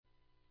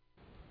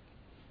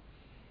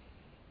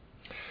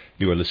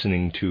You are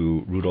listening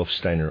to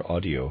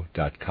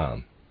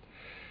RudolfSteinerAudio.com.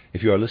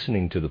 If you are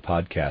listening to the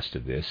podcast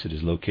of this, it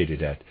is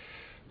located at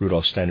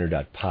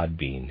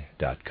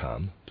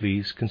rudolfsteiner.podbean.com.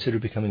 Please consider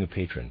becoming a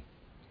patron.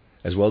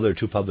 As well, there are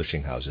two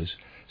publishing houses,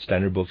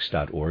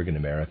 steinerbooks.org in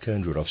America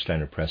and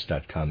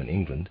rudolfsteinerpress.com in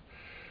England,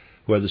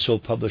 who are the sole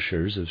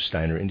publishers of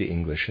Steiner into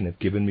English and have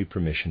given me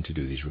permission to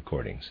do these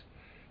recordings.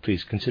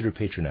 Please consider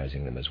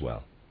patronizing them as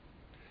well.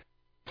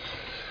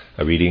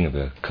 A reading of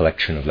a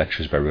collection of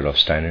lectures by Rudolf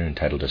Steiner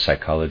entitled A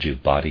Psychology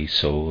of Body,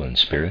 Soul, and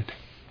Spirit.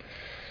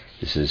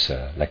 This is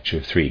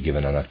Lecture 3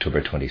 given on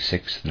October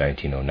 26,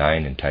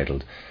 1909,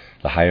 entitled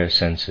The Higher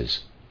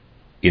Senses,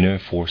 Inner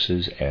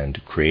Forces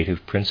and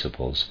Creative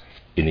Principles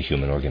in the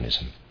Human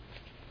Organism.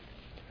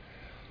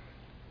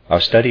 Our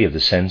study of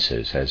the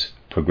senses has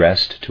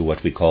progressed to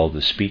what we call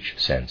the speech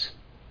sense.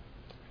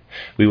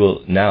 We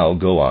will now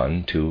go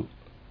on to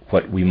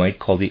what we might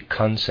call the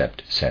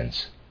concept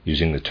sense,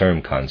 using the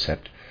term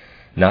concept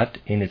not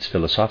in its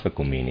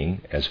philosophical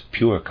meaning as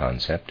pure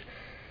concept,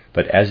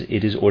 but as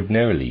it is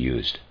ordinarily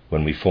used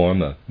when we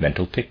form a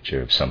mental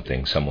picture of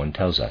something someone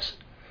tells us.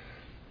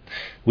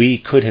 We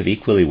could have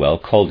equally well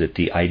called it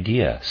the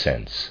idea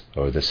sense,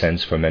 or the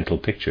sense for mental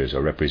pictures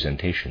or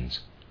representations.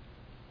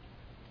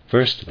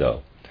 First,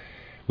 though,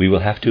 we will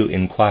have to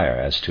inquire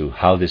as to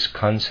how this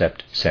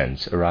concept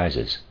sense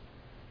arises.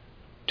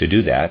 To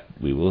do that,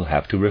 we will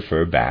have to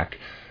refer back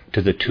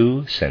to the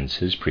two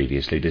senses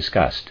previously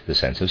discussed, the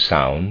sense of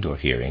sound or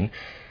hearing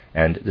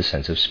and the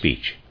sense of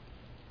speech,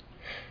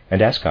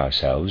 and ask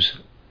ourselves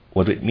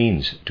what it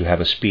means to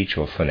have a speech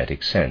or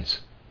phonetic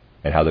sense,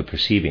 and how the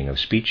perceiving of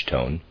speech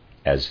tone,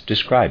 as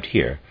described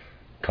here,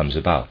 comes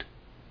about.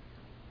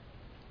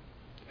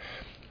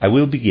 I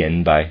will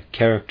begin by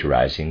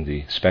characterizing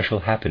the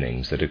special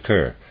happenings that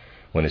occur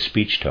when a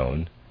speech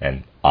tone,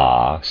 an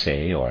ah,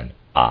 say, or an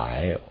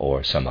I,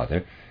 or some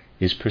other,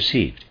 is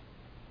perceived.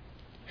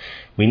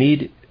 We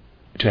need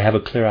to have a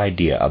clear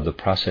idea of the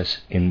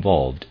process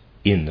involved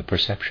in the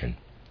perception.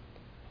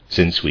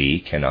 Since we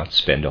cannot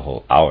spend a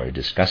whole hour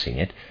discussing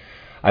it,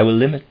 I will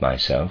limit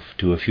myself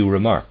to a few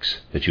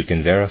remarks that you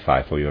can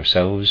verify for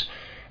yourselves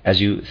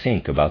as you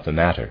think about the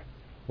matter,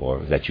 or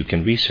that you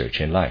can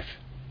research in life.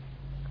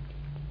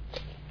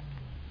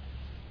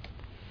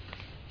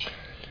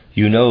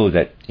 You know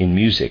that in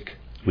music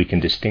we can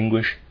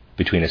distinguish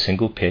between a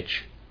single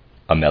pitch,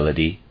 a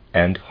melody,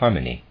 and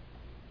harmony.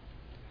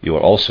 You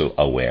are also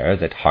aware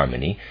that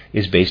harmony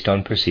is based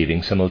on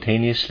perceiving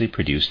simultaneously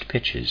produced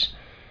pitches,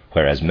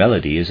 whereas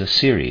melody is a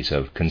series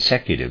of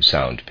consecutive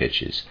sound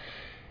pitches,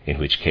 in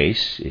which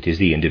case it is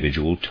the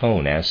individual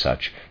tone as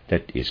such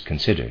that is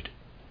considered.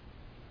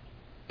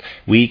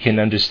 We can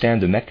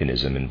understand the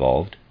mechanism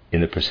involved in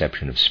the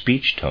perception of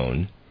speech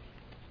tone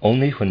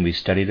only when we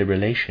study the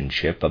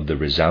relationship of the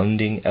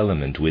resounding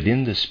element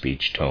within the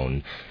speech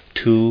tone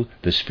to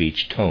the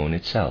speech tone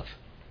itself.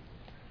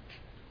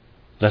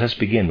 Let us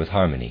begin with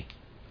harmony,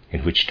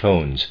 in which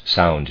tones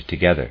sound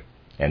together,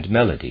 and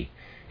melody,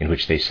 in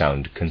which they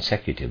sound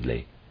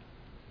consecutively.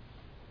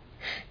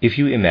 If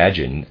you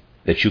imagine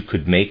that you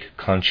could make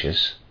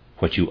conscious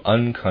what you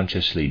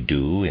unconsciously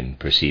do in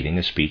perceiving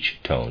a speech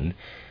tone,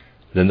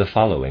 then the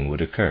following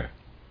would occur.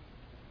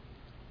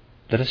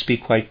 Let us be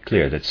quite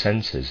clear that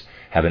senses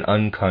have an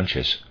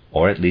unconscious,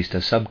 or at least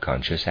a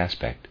subconscious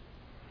aspect.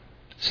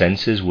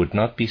 Senses would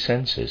not be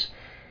senses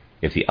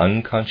if the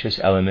unconscious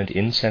element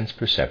in sense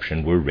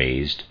perception were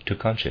raised to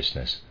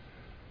consciousness.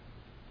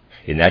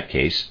 In that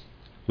case,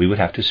 we would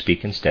have to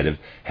speak instead of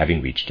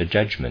having reached a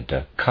judgment,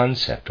 a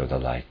concept, or the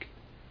like.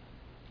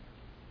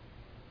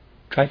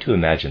 Try to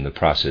imagine the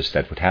process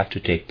that would have to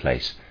take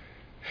place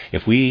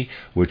if we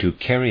were to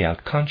carry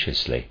out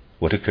consciously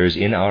what occurs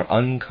in our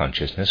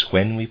unconsciousness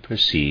when we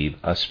perceive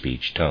a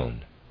speech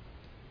tone.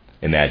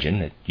 Imagine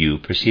that you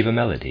perceive a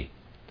melody.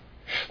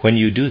 When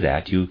you do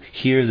that, you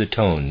hear the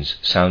tones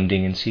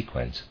sounding in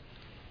sequence.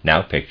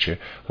 Now picture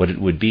what it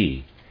would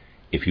be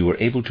if you were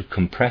able to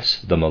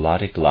compress the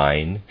melodic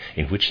line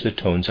in which the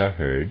tones are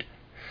heard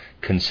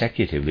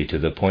consecutively to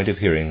the point of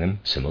hearing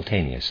them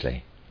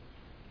simultaneously.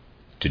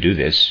 To do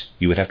this,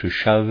 you would have to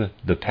shove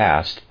the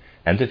past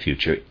and the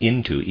future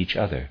into each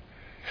other.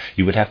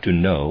 You would have to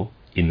know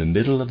in the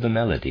middle of the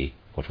melody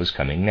what was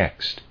coming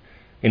next,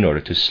 in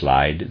order to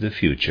slide the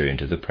future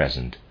into the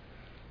present.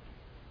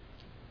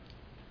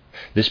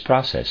 This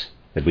process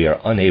that we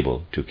are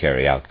unable to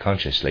carry out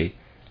consciously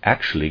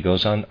actually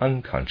goes on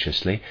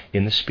unconsciously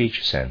in the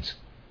speech sense.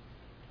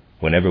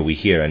 Whenever we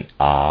hear an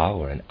ah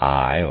or an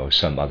I or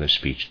some other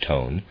speech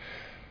tone,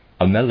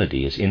 a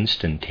melody is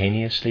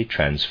instantaneously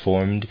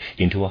transformed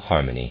into a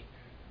harmony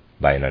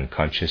by an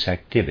unconscious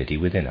activity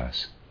within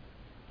us.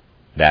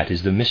 That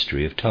is the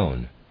mystery of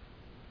tone.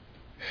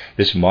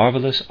 This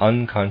marvelous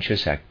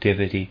unconscious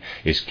activity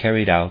is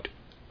carried out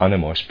on a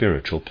more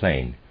spiritual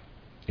plane,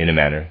 in a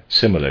manner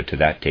similar to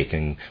that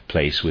taking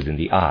place within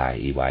the eye,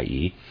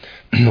 EYE,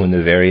 when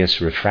the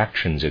various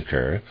refractions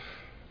occur,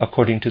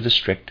 according to the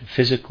strict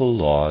physical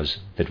laws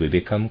that we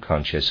become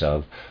conscious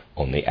of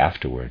only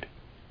afterward.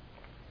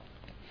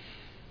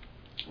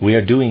 We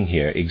are doing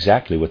here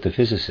exactly what the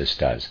physicist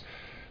does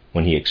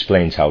when he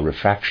explains how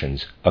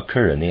refractions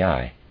occur in the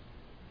eye.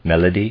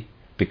 Melody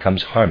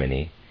becomes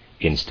harmony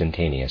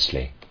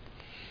instantaneously.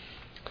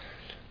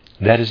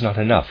 That is not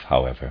enough,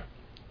 however.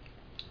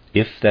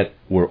 If that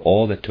were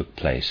all that took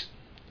place,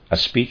 a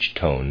speech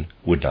tone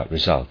would not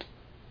result.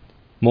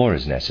 More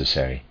is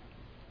necessary.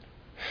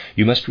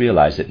 You must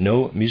realize that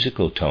no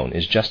musical tone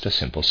is just a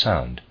simple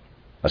sound.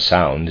 A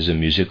sound is a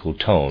musical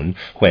tone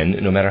when,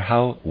 no matter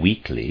how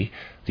weakly,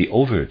 the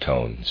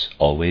overtones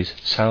always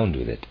sound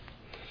with it.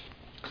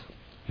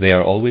 They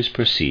are always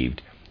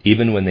perceived,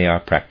 even when they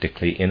are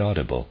practically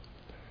inaudible.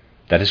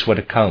 That is what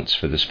accounts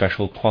for the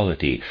special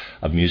quality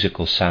of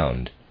musical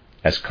sound,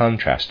 as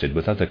contrasted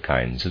with other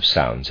kinds of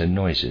sounds and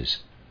noises.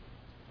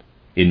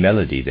 In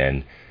melody,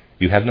 then,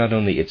 you have not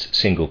only its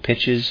single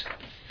pitches,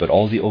 but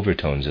all the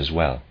overtones as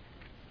well.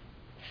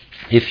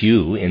 If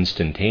you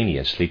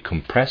instantaneously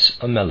compress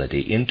a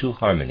melody into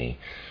harmony,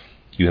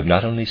 you have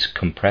not only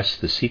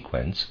compressed the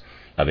sequence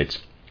of its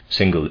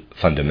single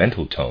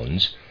fundamental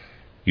tones,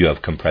 you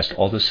have compressed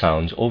all the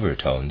sound's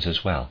overtones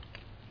as well.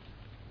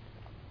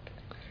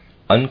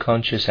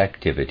 Unconscious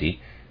activity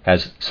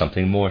has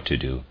something more to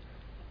do.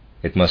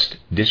 It must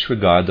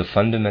disregard the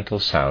fundamental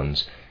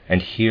sounds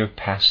and hear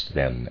past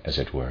them, as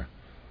it were.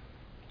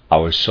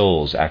 Our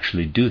souls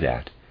actually do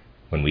that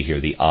when we hear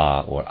the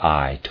ah or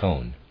I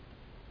tone.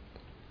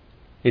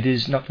 It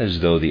is not as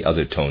though the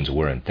other tones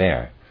weren't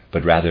there,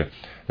 but rather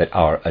that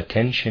our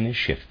attention is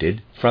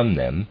shifted from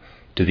them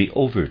to the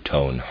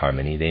overtone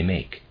harmony they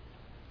make.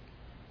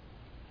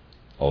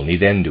 Only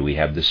then do we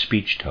have the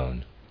speech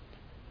tone.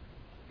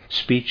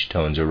 Speech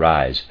tones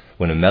arise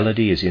when a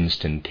melody is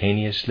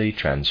instantaneously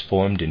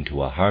transformed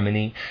into a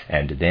harmony,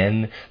 and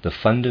then the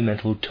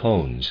fundamental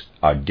tones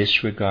are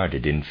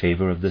disregarded in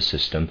favor of the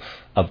system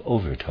of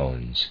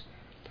overtones.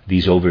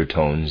 These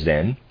overtones,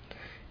 then,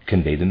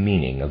 convey the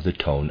meaning of the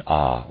tone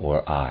ah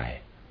or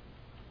I.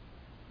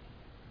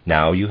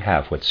 Now you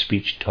have what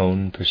speech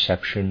tone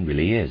perception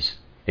really is,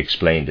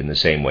 explained in the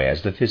same way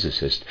as the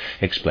physicist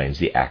explains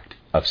the act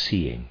of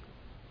seeing.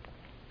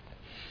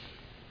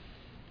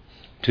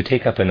 To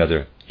take up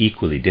another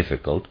equally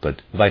difficult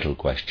but vital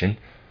question,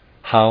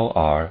 how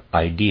are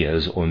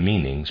ideas or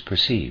meanings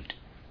perceived?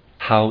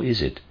 How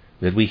is it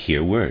that we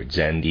hear words,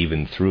 and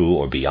even through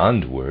or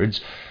beyond words,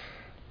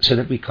 so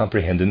that we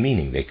comprehend the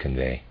meaning they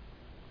convey?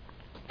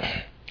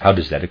 How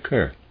does that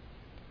occur?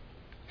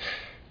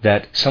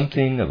 That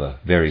something of a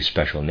very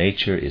special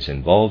nature is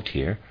involved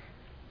here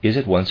is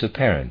at once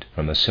apparent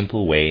from a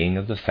simple weighing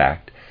of the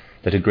fact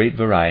that a great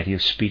variety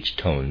of speech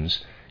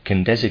tones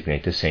can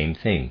designate the same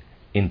thing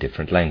in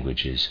different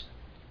languages.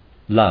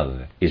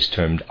 Love is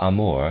termed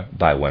amor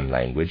by one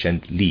language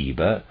and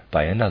Liebe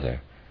by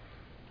another.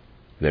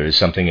 There is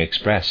something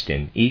expressed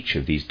in each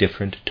of these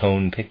different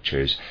tone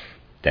pictures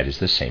that is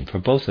the same for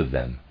both of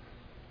them.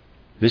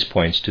 This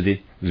points to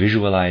the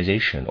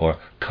visualization or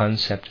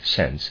concept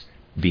sense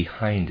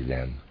behind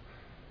them.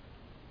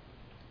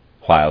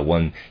 While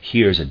one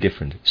hears a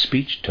different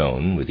speech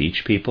tone with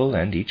each people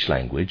and each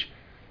language,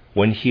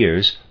 one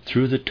hears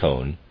through the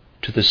tone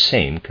to the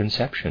same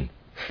conception,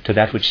 to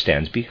that which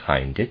stands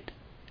behind it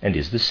and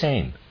is the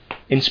same,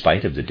 in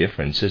spite of the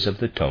differences of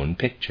the tone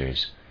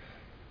pictures.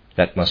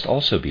 That must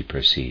also be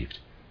perceived.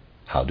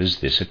 How does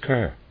this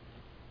occur?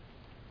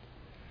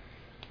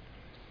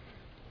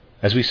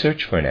 As we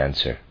search for an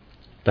answer,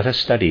 let us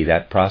study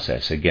that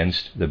process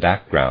against the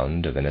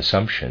background of an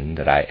assumption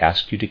that I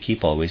ask you to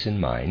keep always in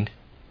mind,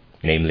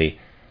 namely,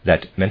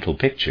 that mental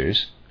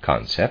pictures,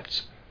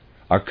 concepts,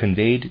 are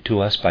conveyed to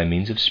us by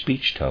means of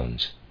speech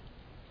tones.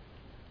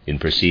 In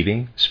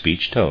perceiving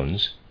speech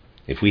tones,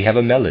 if we have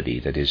a melody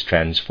that is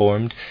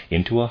transformed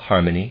into a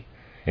harmony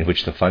in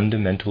which the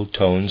fundamental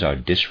tones are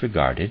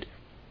disregarded,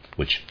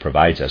 which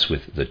provides us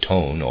with the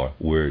tone or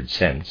word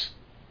sense,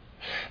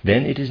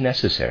 then it is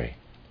necessary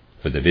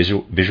for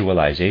the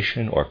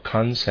visualization or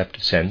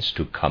concept sense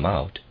to come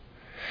out,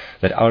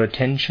 that our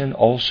attention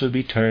also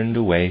be turned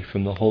away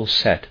from the whole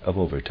set of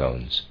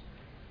overtones.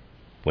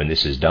 When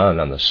this is done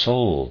on the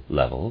soul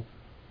level,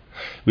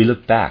 we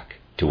look back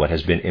to what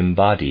has been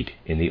embodied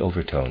in the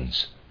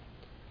overtones,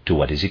 to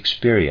what is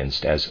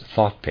experienced as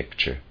thought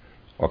picture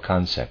or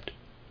concept.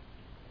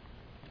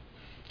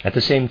 At the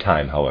same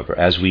time, however,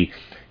 as we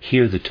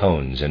hear the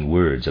tones and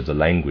words of the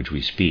language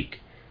we speak,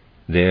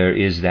 there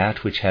is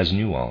that which has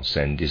nuance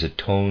and is a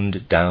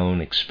toned-down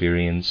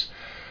experience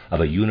of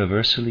a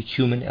universally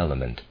human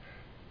element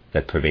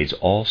that pervades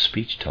all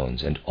speech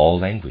tones and all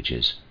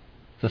languages,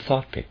 the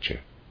thought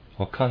picture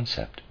or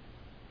concept.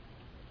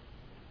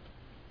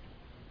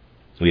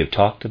 We have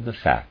talked of the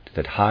fact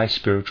that high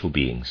spiritual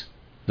beings,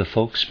 the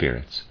folk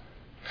spirits,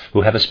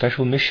 who have a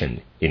special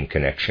mission in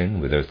connection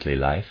with earthly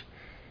life,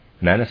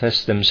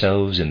 manifest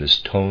themselves in the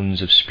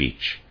tones of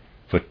speech.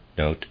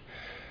 Footnote: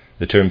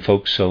 the term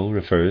folk soul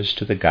refers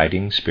to the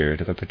guiding spirit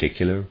of a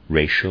particular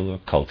racial or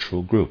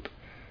cultural group.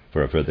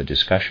 For a further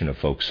discussion of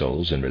folk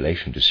souls in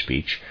relation to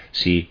speech,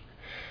 see,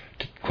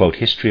 quote,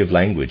 History of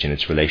Language in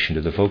its relation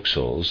to the folk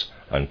souls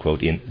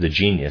unquote, in The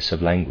Genius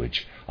of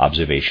Language,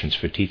 Observations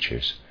for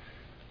Teachers.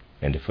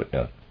 End of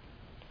footnote.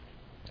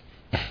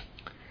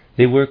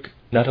 They work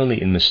not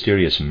only in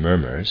mysterious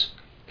murmurs,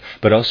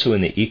 but also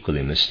in the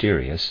equally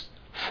mysterious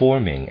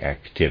forming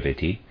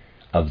activity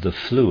of the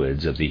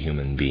fluids of the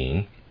human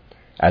being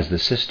as the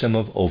system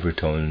of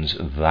overtones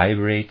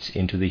vibrates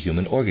into the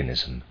human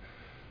organism.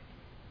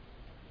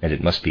 And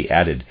it must be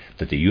added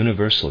that the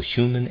universal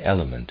human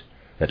element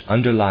that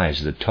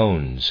underlies the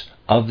tones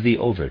of the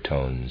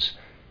overtones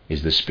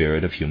is the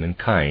spirit of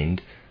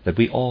humankind that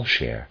we all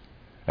share,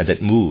 and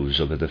that moves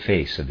over the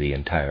face of the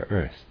entire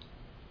earth.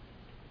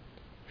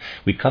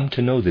 We come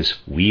to know this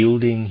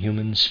wielding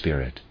human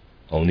spirit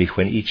only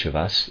when each of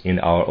us, in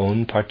our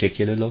own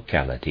particular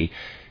locality,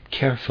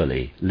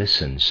 carefully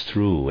listens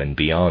through and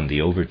beyond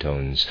the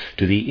overtones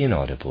to the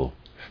inaudible,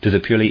 to the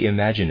purely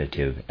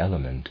imaginative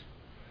element.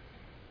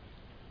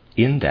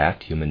 In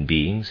that, human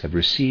beings have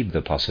received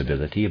the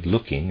possibility of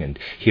looking and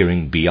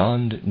hearing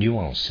beyond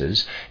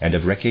nuances and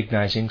of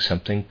recognizing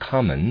something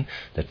common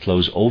that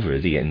flows over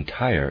the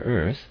entire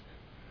earth.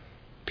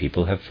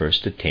 People have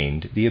first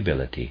attained the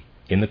ability,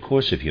 in the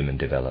course of human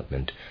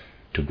development,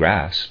 to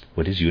grasp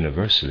what is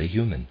universally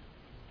human.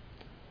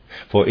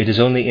 For it is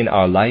only in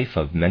our life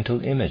of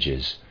mental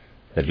images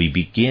that we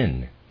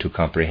begin to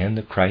comprehend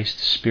the Christ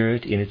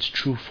spirit in its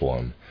true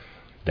form,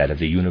 that of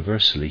the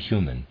universally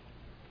human.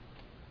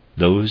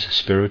 Those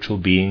spiritual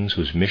beings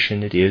whose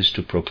mission it is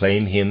to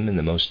proclaim Him in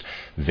the most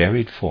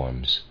varied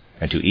forms,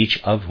 and to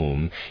each of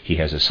whom He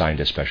has assigned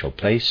a special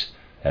place,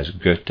 as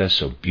Goethe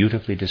so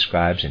beautifully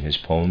describes in his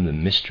poem The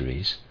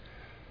Mysteries,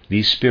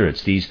 these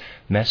spirits, these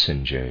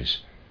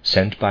messengers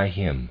sent by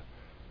Him,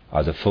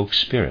 are the folk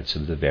spirits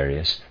of the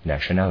various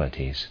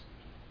nationalities.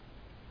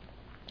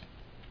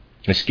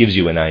 This gives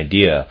you an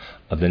idea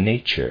of the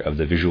nature of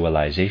the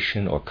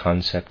visualization or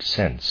concept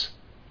sense.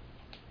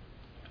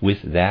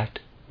 With that,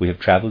 we have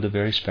traveled a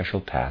very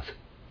special path.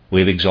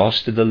 We have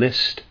exhausted the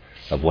list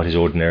of what is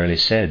ordinarily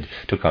said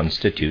to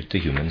constitute the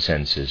human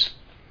senses.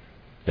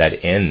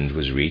 That end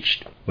was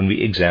reached when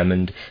we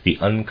examined the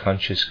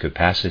unconscious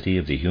capacity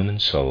of the human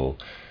soul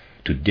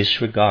to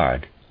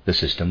disregard the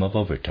system of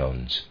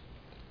overtones.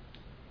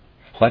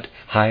 What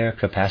higher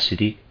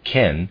capacity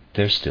can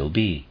there still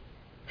be?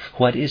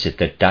 What is it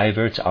that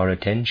diverts our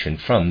attention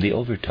from the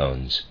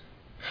overtones?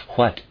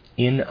 What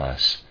in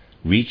us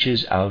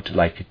reaches out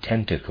like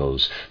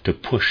tentacles to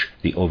push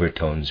the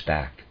overtones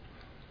back?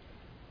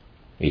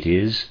 It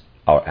is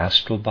our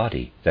astral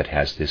body that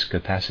has this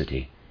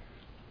capacity.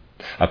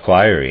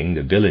 Acquiring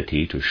the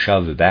ability to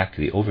shove back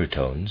the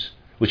overtones,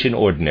 which in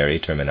ordinary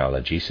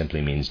terminology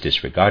simply means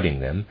disregarding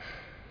them,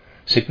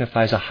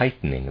 signifies a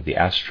heightening of the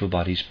astral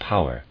body's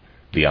power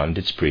beyond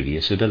its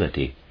previous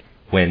ability,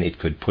 when it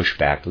could push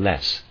back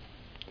less.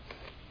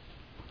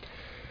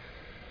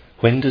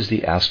 When does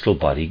the astral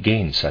body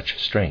gain such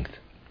strength?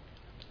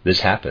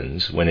 This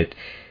happens when it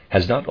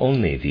has not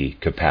only the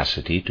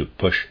capacity to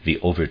push the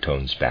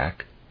overtones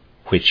back,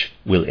 which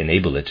will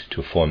enable it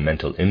to form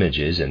mental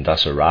images and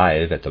thus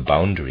arrive at the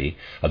boundary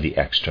of the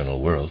external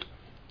world,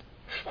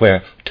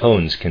 where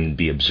tones can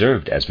be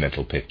observed as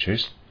mental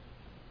pictures,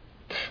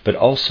 but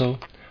also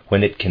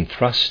when it can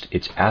thrust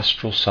its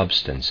astral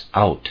substance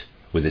out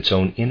with its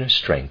own inner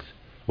strength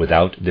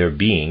without there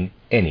being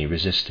any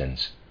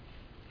resistance.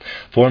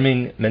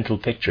 Forming mental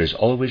pictures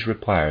always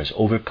requires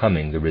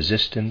overcoming the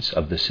resistance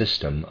of the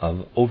system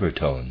of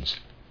overtones.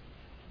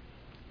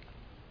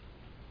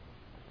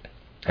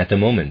 At the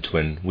moment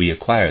when we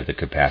acquire the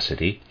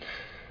capacity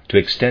to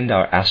extend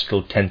our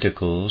astral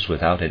tentacles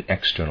without an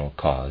external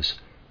cause,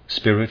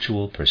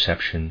 spiritual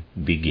perception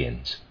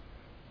begins.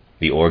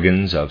 The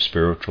organs of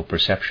spiritual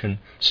perception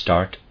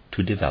start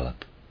to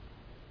develop.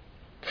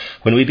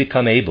 When we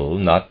become able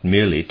not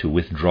merely to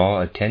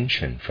withdraw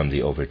attention from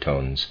the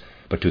overtones,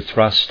 but to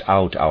thrust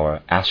out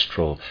our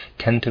astral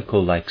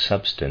tentacle-like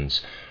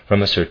substance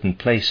from a certain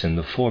place in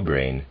the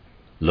forebrain,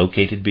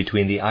 located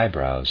between the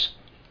eyebrows,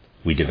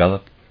 we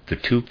develop the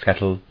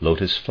two-petal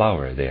lotus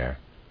flower there.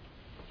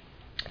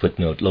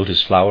 Footnote: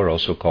 lotus flower,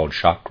 also called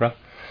chakra,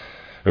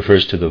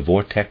 refers to the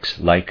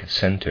vortex-like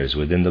centers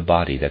within the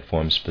body that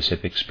form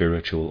specific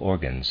spiritual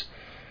organs.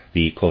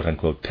 The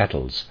quote-unquote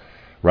petals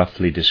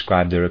roughly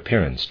describe their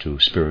appearance to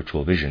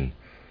spiritual vision.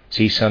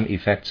 See some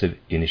effects of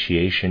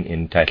initiation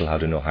in title How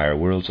to Know Higher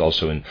Worlds,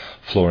 also in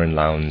Florin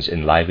Lowndes'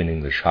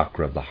 Enlivening the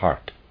Chakra of the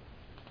Heart.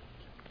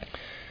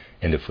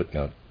 End of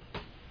footnote.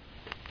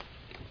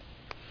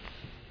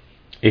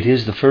 It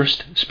is the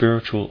first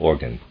spiritual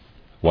organ,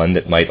 one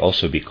that might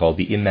also be called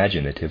the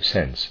imaginative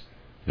sense.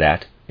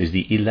 That is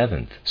the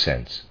 11th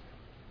sense.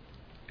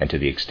 And to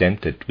the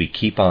extent that we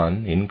keep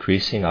on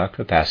increasing our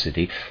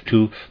capacity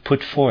to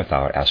put forth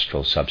our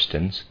astral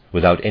substance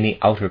without any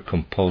outer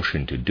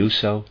compulsion to do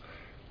so,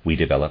 we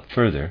develop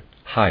further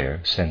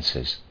higher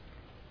senses.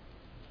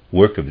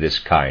 Work of this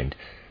kind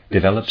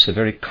develops a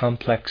very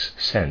complex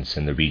sense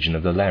in the region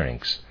of the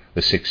larynx,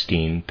 the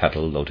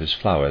 16-petal lotus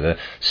flower, the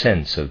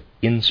sense of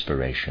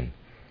inspiration.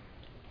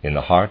 In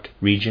the heart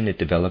region it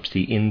develops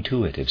the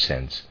intuitive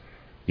sense,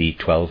 the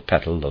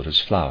 12-petal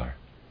lotus flower.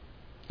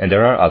 and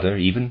there are other,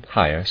 even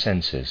higher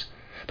senses,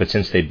 but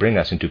since they bring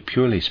us into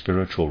purely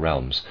spiritual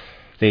realms,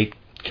 they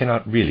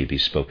cannot really be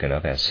spoken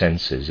of as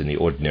senses in the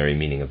ordinary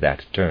meaning of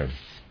that term.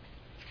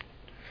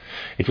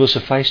 It will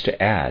suffice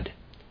to add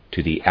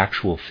to the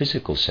actual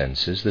physical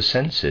senses the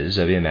senses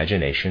of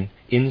imagination,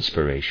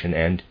 inspiration,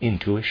 and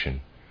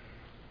intuition.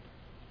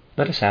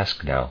 Let us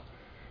ask now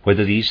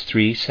whether these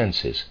three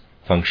senses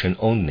function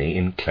only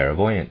in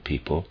clairvoyant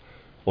people,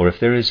 or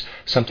if there is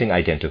something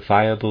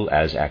identifiable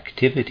as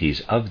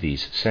activities of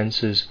these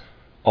senses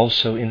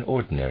also in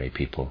ordinary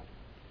people.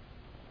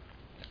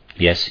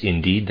 Yes,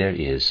 indeed there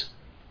is.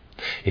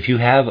 If you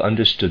have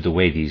understood the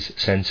way these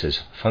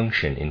senses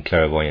function in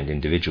clairvoyant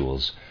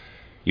individuals,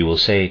 you will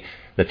say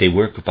that they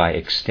work by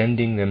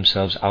extending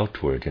themselves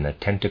outward in a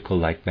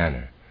tentacle-like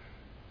manner.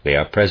 They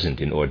are present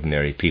in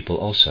ordinary people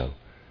also,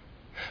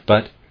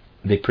 but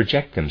they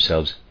project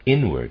themselves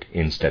inward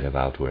instead of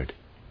outward.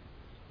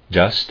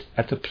 Just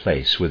at the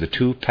place where the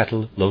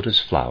two-petal lotus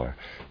flower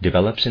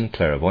develops in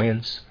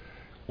clairvoyance,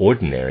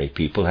 ordinary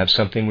people have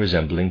something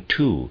resembling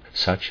two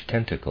such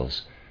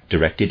tentacles,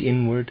 directed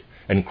inward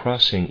and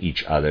crossing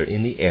each other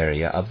in the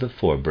area of the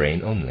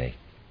forebrain only.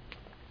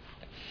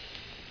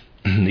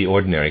 The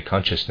ordinary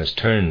consciousness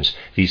turns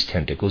these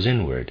tentacles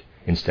inward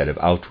instead of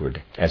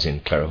outward, as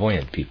in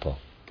clairvoyant people.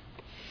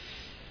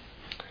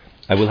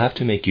 I will have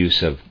to make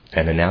use of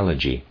an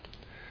analogy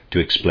to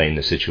explain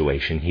the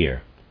situation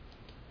here.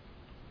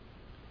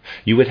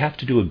 You would have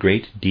to do a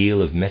great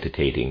deal of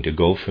meditating to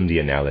go from the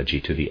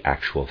analogy to the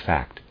actual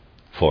fact,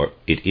 for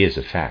it is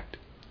a fact.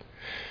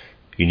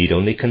 You need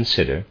only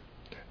consider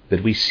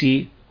that we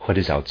see what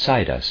is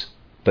outside us,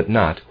 but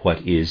not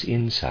what is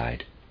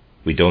inside.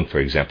 We don't, for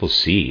example,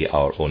 see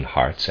our own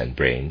hearts and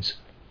brains,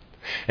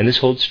 and this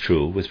holds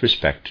true with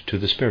respect to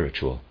the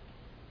spiritual.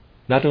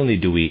 Not only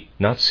do we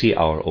not see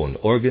our own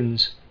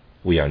organs,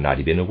 we are not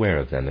even aware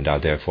of them and are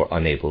therefore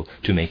unable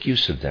to make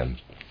use of them.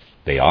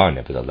 They are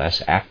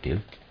nevertheless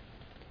active.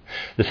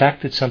 The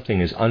fact that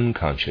something is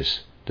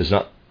unconscious does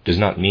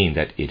not mean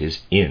that it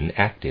is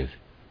inactive.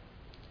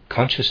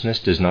 Consciousness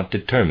does not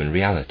determine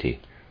reality.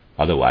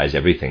 Otherwise,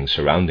 everything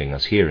surrounding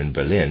us here in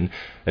Berlin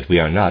that we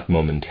are not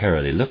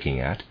momentarily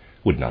looking at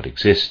would not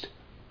exist,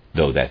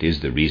 though that is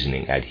the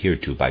reasoning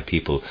adhered to by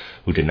people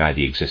who deny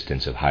the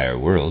existence of higher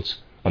worlds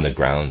on the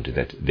ground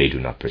that they do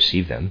not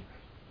perceive them.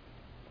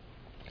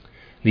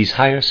 These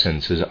higher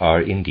senses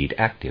are indeed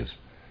active,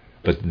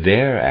 but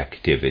their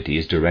activity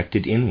is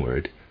directed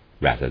inward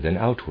rather than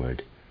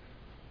outward,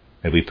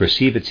 and we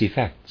perceive its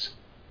effects.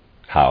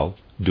 How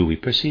do we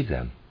perceive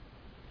them?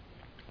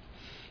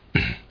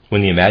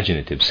 When the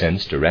imaginative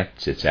sense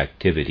directs its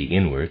activity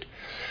inward,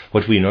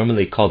 what we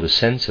normally call the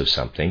sense of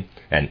something,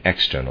 an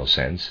external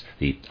sense,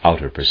 the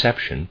outer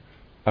perception,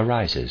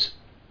 arises.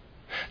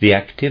 The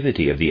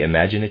activity of the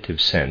imaginative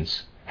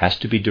sense has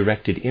to be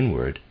directed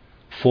inward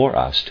for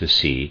us to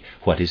see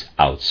what is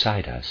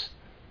outside us.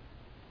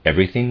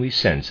 Everything we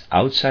sense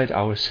outside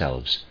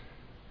ourselves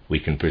we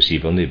can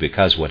perceive only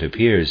because what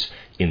appears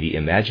in the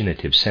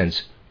imaginative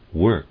sense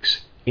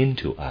works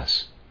into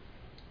us.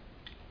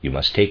 You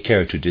must take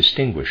care to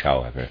distinguish,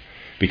 however,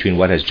 between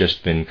what has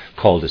just been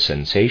called a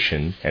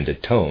sensation and a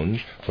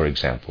tone, for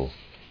example.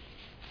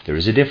 There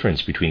is a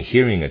difference between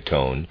hearing a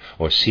tone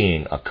or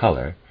seeing a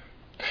color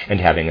and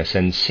having a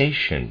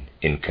sensation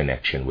in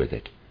connection with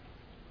it.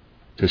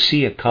 To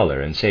see a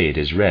color and say it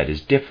is red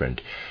is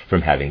different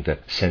from having the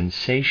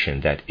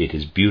sensation that it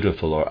is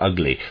beautiful or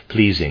ugly,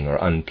 pleasing or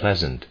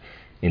unpleasant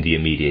in the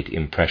immediate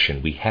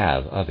impression we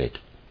have of it.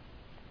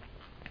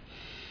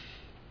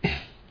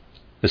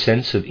 The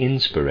sense of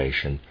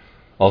inspiration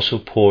also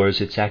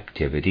pours its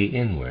activity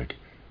inward,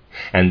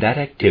 and that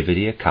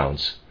activity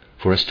accounts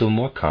for a still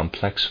more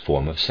complex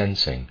form of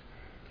sensing,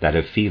 that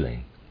of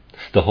feeling.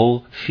 The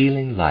whole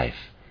feeling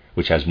life,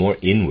 which has more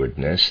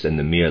inwardness than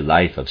the mere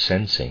life of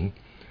sensing,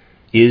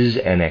 is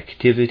an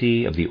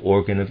activity of the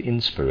organ of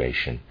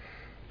inspiration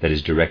that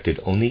is directed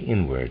only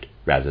inward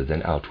rather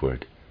than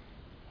outward.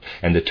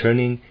 And the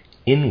turning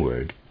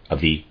inward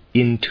of the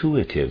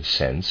intuitive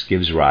sense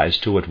gives rise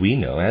to what we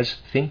know as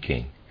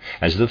thinking,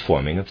 as the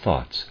forming of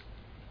thoughts.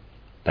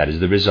 That is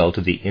the result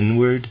of the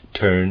inward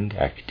turned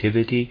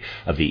activity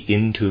of the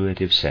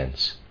intuitive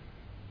sense.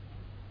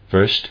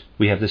 First,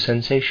 we have the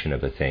sensation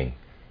of a thing,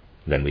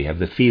 then we have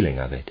the feeling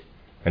of it,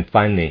 and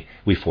finally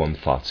we form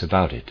thoughts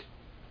about it.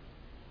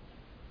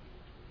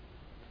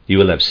 You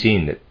will have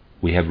seen that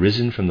we have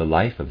risen from the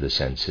life of the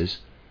senses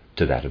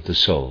to that of the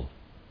soul.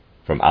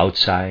 From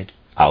outside,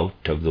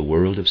 out of the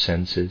world of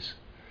senses,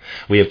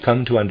 we have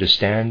come to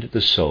understand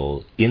the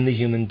soul in the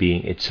human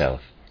being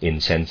itself, in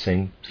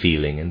sensing,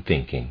 feeling, and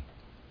thinking.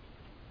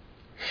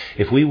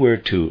 If we were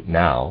to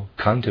now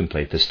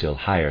contemplate the still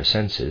higher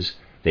senses,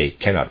 they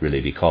cannot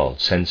really be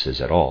called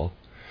senses at all,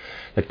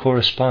 that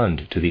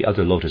correspond to the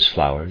other lotus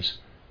flowers,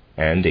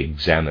 and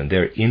examine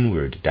their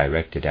inward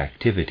directed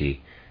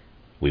activity,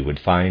 we would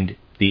find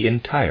the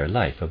entire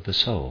life of the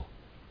soul.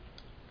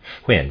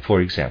 When,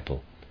 for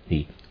example,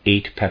 the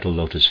 8-petal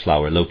lotus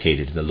flower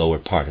located in the lower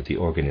part of the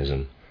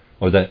organism,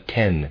 or the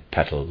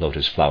 10-petal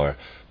lotus flower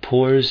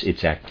pours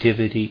its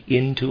activity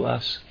into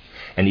us,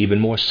 and even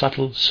more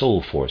subtle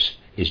soul force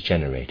is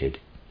generated.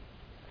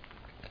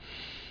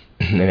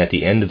 And at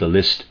the end of the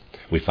list,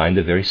 we find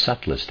the very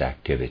subtlest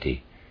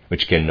activity,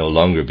 which can no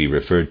longer be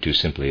referred to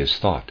simply as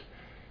thought.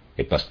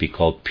 It must be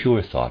called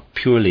pure thought,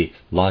 purely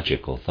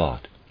logical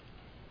thought.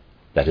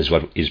 That is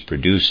what is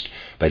produced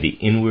by the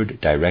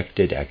inward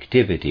directed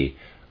activity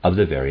of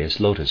the various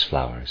lotus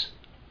flowers.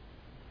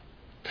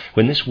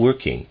 When this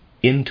working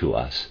into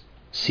us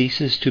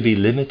ceases to be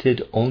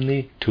limited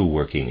only to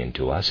working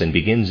into us and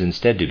begins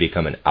instead to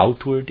become an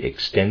outward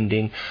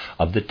extending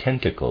of the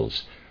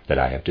tentacles that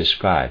I have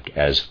described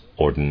as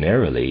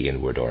ordinarily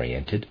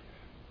inward-oriented,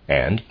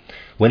 and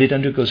when it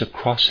undergoes a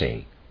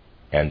crossing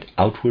and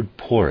outward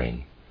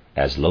pouring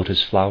as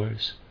lotus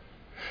flowers,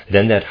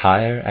 then that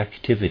higher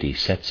activity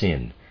sets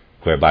in,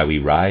 whereby we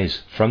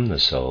rise from the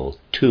soul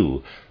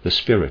to the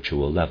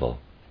spiritual level.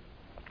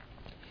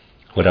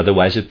 What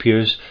otherwise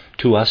appears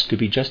to us to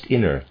be just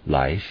inner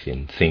life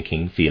in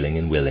thinking, feeling,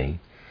 and willing,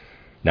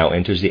 now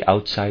enters the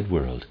outside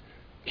world,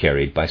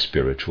 carried by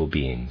spiritual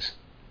beings.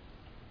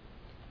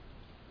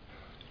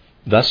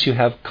 Thus you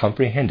have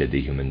comprehended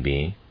the human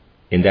being,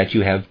 in that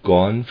you have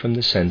gone from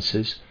the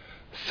senses,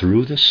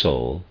 through the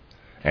soul,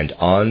 and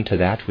on to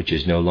that which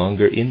is no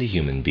longer in the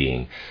human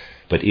being,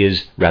 but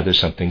is rather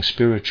something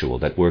spiritual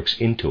that works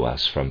into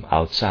us from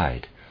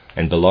outside,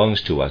 and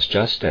belongs to us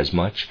just as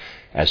much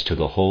as to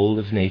the whole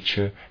of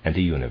nature and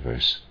the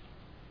universe.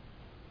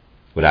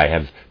 What I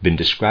have been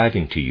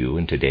describing to you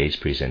in today's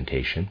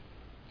presentation,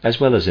 as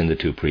well as in the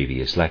 2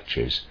 previous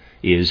lectures,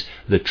 is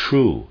the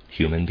true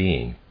human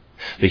being,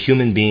 the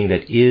human being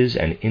that is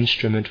an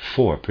instrument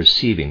for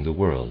perceiving the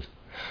world,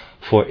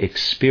 for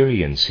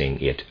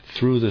experiencing it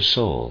through the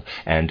soul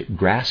and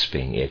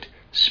grasping it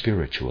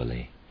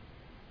spiritually.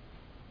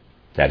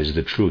 That is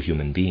the true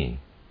human being.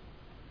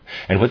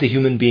 And what the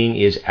human being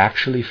is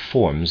actually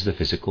forms the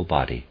physical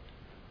body.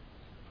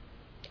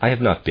 I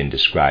have not been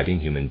describing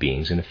human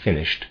beings in a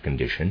finished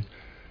condition,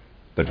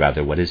 but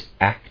rather what is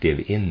active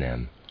in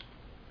them.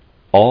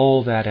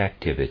 All that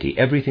activity,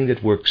 everything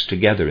that works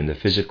together in the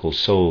physical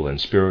soul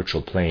and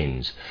spiritual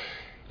planes,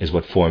 is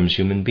what forms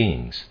human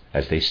beings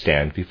as they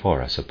stand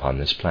before us upon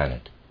this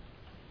planet.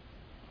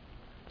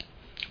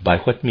 By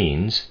what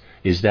means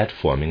is that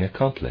forming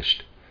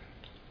accomplished?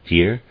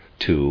 Here,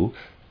 too,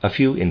 a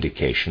few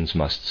indications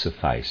must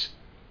suffice,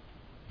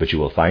 but you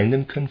will find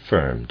them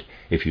confirmed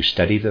if you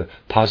study the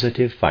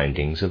positive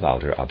findings of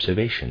outer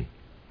observation.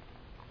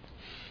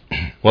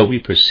 What we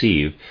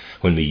perceive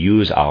when we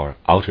use our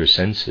outer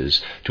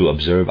senses to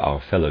observe our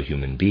fellow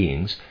human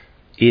beings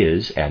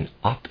is an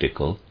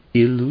optical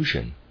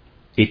illusion.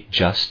 It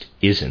just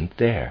isn't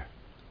there.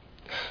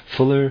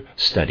 Fuller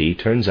study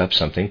turns up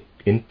something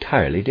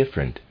entirely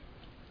different.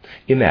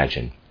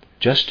 Imagine,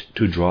 just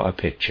to draw a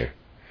picture,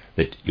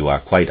 that you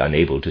are quite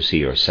unable to see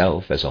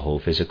yourself as a whole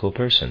physical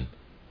person,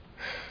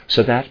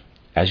 so that,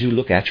 as you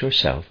look at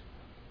yourself,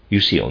 you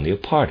see only a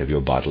part of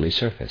your bodily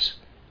surface.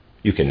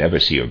 You can never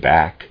see your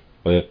back,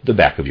 or the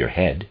back of your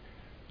head.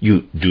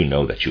 You do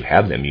know that you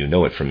have them. You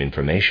know it from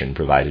information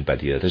provided by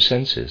the other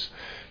senses,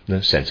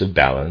 the sense of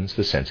balance,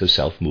 the sense of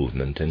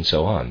self-movement, and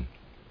so on.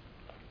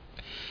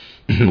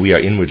 We are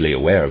inwardly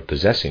aware of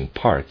possessing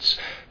parts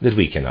that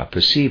we cannot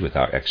perceive with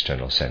our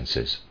external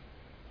senses.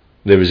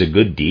 There is a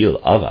good deal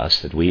of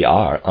us that we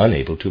are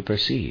unable to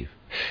perceive,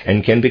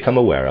 and can become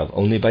aware of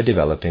only by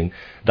developing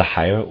the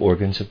higher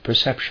organs of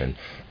perception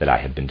that I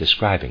have been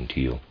describing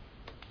to you.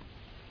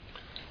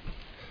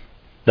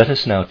 Let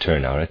us now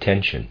turn our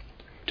attention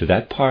to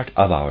that part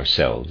of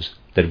ourselves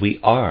that we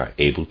are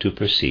able to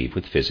perceive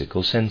with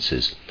physical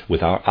senses,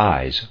 with our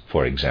eyes,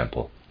 for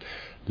example,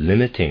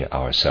 limiting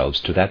ourselves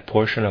to that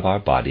portion of our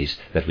bodies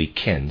that we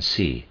can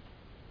see.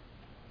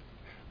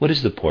 What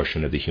is the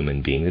portion of the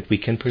human being that we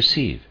can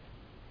perceive?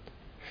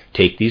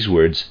 Take these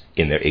words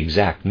in their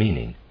exact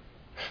meaning.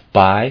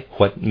 By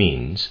what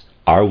means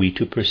are we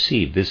to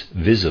perceive this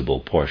visible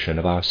portion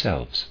of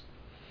ourselves?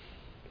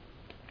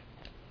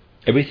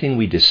 Everything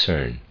we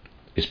discern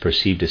is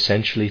perceived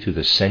essentially through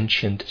the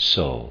sentient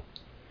soul.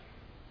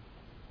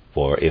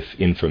 For if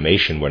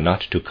information were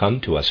not to come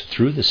to us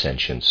through the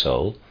sentient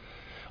soul,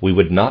 we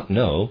would not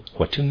know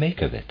what to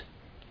make of it.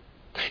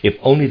 If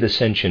only the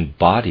sentient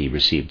body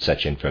received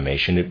such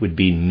information, it would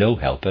be no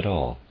help at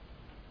all.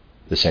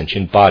 The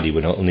sentient body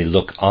would only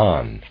look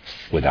on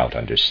without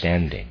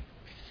understanding.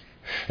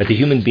 That the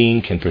human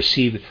being can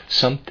perceive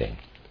something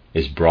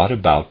is brought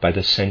about by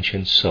the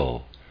sentient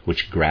soul,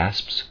 which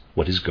grasps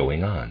what is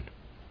going on.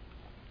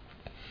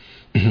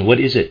 What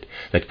is it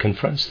that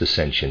confronts the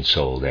sentient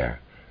soul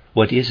there?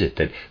 What is it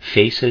that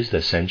faces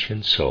the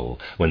sentient soul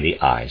when the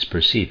eyes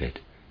perceive it?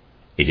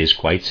 It is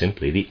quite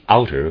simply the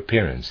outer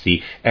appearance,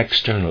 the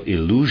external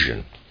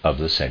illusion of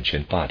the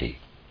sentient body.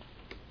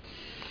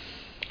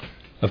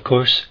 Of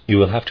course, you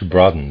will have to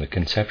broaden the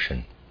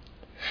conception.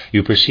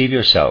 You perceive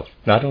yourself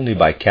not only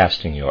by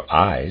casting your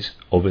eyes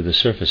over the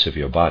surface of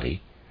your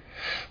body,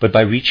 but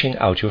by reaching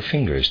out your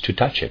fingers to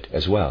touch it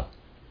as well.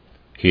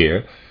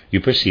 Here,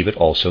 you perceive it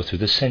also through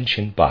the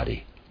sentient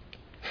body.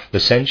 The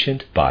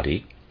sentient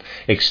body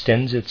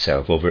extends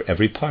itself over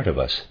every part of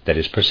us that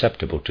is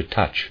perceptible to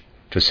touch,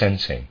 to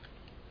sensing.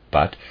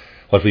 But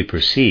what we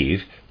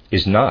perceive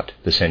is not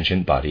the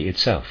sentient body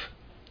itself.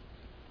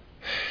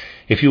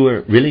 If you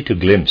were really to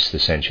glimpse the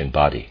sentient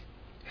body,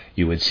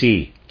 you would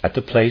see at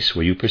the place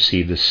where you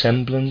perceive the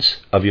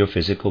semblance of your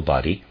physical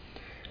body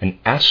an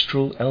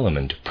astral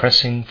element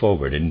pressing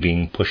forward and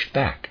being pushed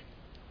back.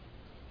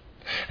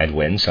 And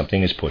when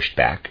something is pushed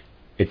back,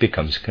 it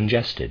becomes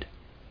congested.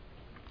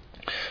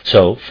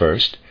 So,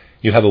 first,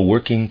 you have a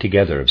working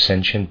together of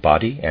sentient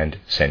body and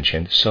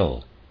sentient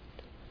soul.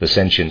 The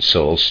sentient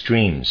soul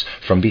streams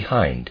from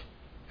behind,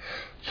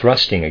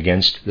 thrusting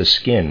against the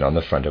skin on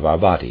the front of our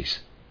bodies,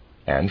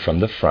 and from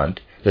the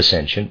front, the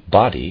sentient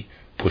body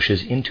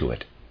pushes into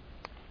it.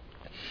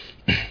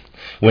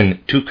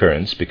 When two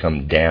currents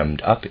become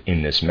dammed up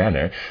in this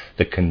manner,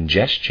 the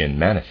congestion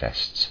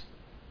manifests.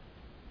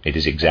 It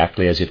is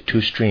exactly as if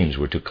two streams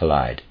were to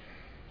collide.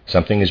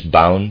 Something is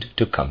bound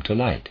to come to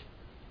light.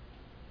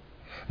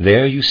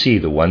 There you see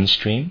the one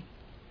stream,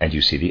 and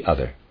you see the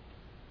other.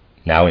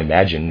 Now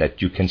imagine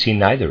that you can see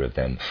neither of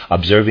them,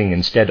 observing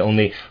instead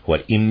only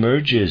what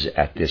emerges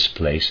at this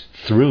place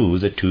through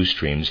the two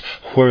streams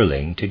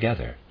whirling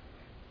together.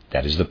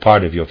 That is the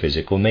part of your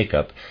physical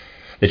makeup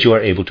that you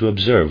are able to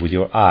observe with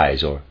your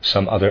eyes or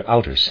some other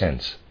outer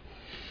sense.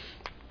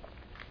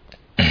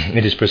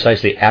 It is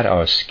precisely at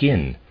our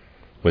skin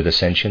where the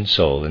sentient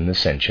soul and the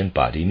sentient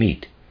body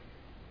meet.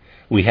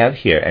 We have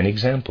here an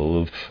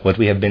example of what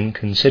we have been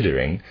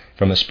considering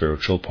from a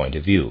spiritual point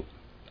of view,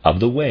 of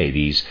the way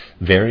these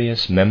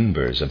various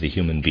members of the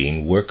human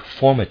being work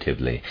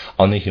formatively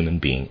on the human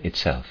being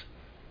itself.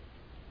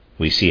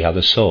 We see how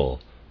the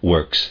soul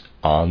works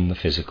on the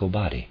physical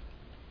body.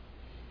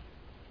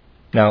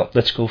 Now,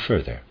 let's go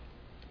further.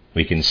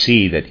 We can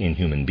see that in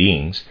human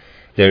beings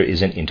there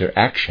is an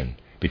interaction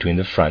between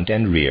the front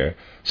and rear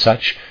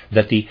such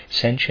that the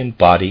sentient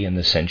body and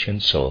the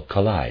sentient soul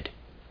collide.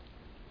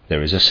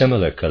 There is a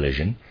similar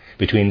collision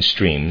between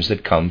streams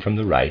that come from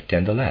the right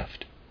and the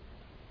left.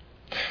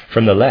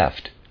 From the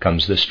left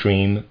comes the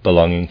stream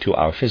belonging to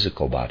our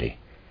physical body,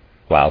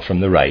 while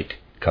from the right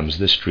comes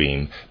the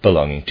stream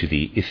belonging to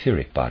the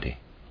etheric body.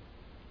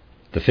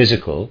 The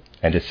physical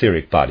and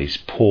etheric bodies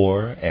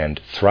pour and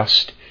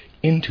thrust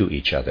into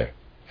each other,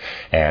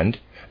 and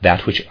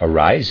that which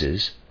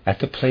arises at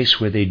the place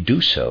where they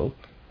do so,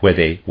 where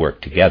they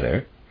work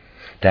together,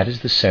 that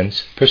is the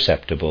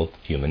sense-perceptible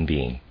human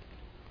being.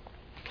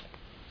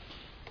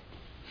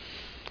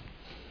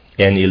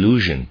 An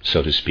illusion,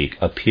 so to speak,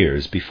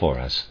 appears before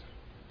us.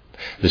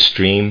 The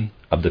stream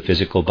of the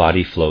physical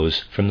body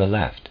flows from the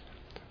left,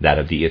 that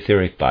of the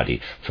etheric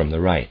body from the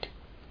right.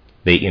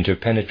 They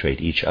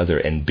interpenetrate each other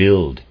and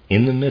build,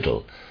 in the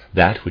middle,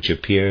 that which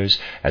appears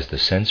as the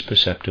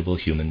sense-perceptible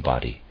human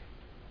body.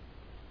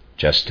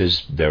 Just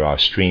as there are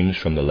streams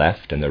from the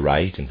left and the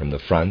right and from the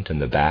front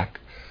and the back,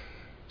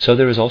 so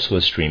there is also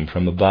a stream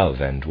from above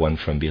and one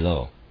from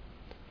below.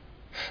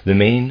 The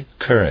main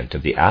current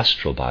of the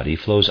astral body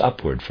flows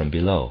upward from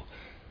below,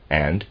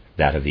 and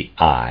that of the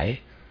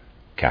I,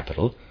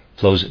 capital,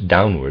 flows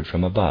downward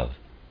from above.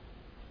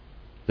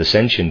 The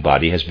sentient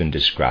body has been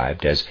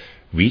described as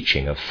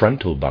reaching a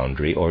frontal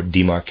boundary or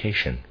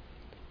demarcation.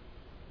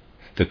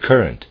 The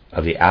current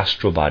of the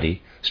astral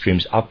body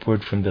streams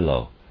upward from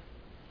below,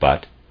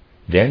 but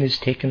then is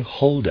taken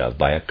hold of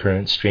by a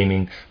current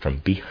streaming from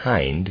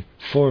behind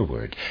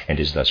forward, and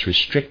is thus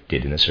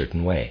restricted in a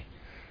certain way.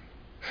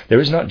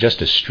 There is not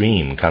just a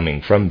stream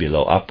coming from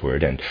below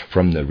upward and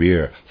from the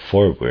rear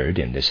forward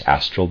in this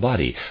astral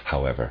body,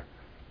 however.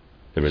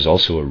 There is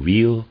also a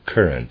real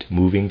current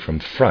moving from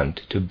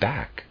front to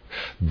back,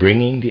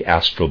 bringing the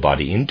astral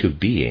body into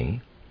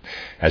being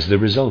as the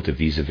result of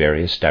these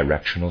various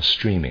directional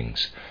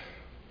streamings,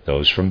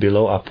 those from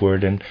below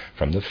upward and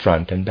from the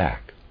front and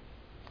back.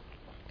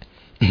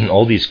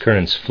 All these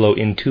currents flow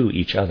into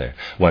each other,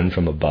 one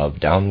from above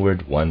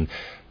downward, one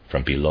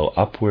from below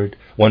upward,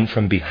 one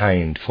from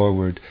behind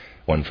forward,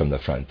 one from the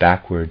front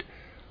backward,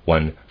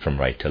 one from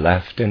right to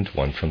left, and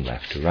one from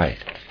left to right.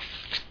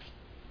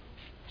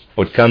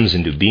 What comes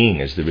into being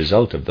as the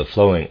result of the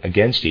flowing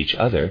against each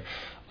other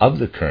of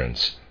the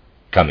currents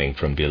coming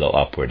from below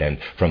upward and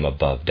from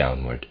above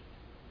downward.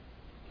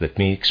 Let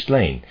me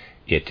explain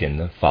it in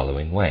the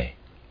following way.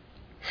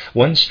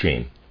 One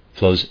stream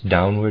flows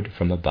downward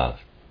from above.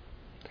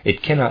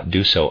 It cannot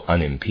do so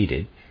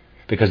unimpeded,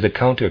 because the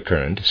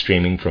counter-current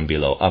streaming from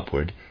below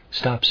upward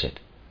stops it.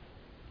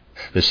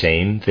 The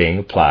same thing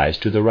applies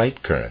to the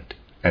right current,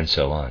 and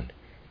so on.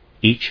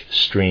 Each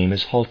stream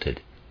is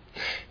halted,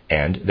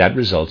 and that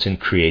results in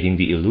creating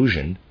the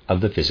illusion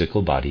of the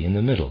physical body in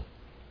the middle.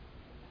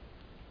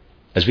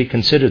 As we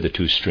consider the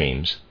two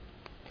streams,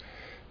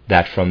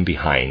 that from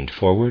behind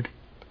forward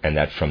and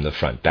that from the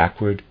front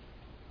backward,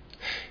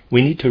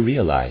 we need to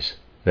realize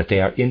that they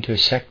are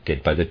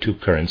intersected by the two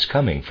currents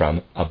coming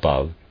from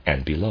above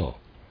and below.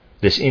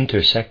 This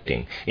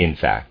intersecting, in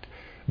fact,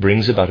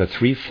 brings about a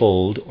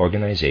threefold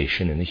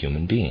organization in the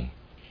human being.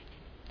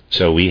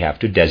 So we have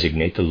to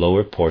designate the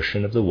lower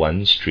portion of the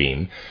one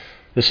stream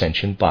the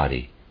sentient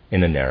body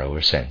in a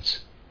narrower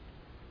sense.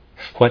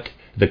 What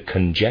the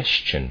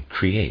congestion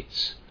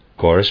creates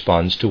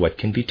corresponds to what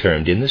can be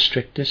termed, in the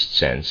strictest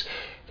sense,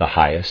 the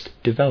highest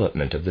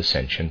development of the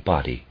sentient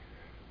body.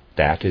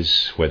 That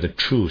is where the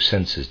true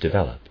senses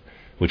develop,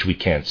 which we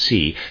can't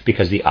see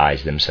because the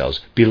eyes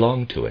themselves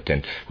belong to it,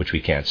 and which we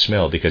can't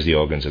smell because the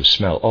organs of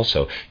smell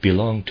also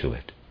belong to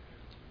it.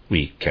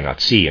 We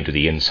cannot see into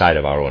the inside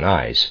of our own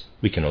eyes.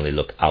 We can only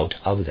look out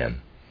of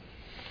them.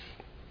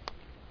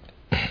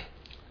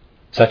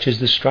 Such is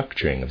the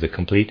structuring of the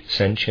complete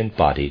sentient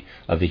body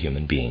of the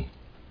human being.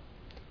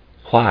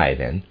 Why,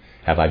 then,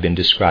 have I been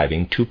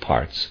describing two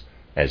parts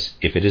as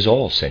if it is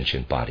all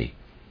sentient body?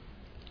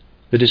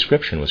 The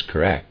description was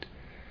correct,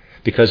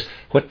 because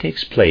what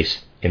takes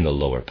place in the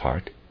lower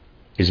part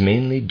is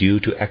mainly due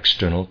to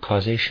external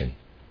causation.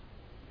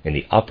 In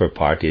the upper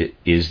part it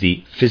is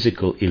the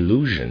physical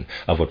illusion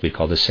of what we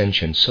call the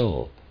sentient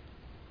soul.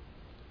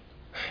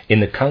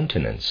 In the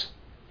countenance,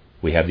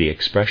 we have the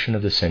expression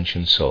of the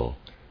sentient soul.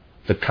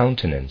 The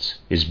countenance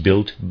is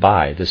built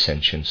by the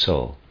sentient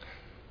soul.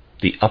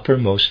 The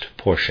uppermost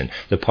portion,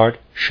 the part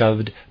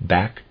shoved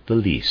back the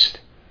least,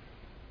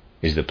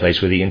 is the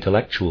place where the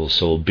intellectual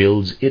soul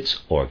builds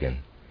its organ.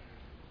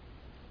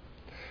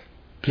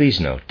 Please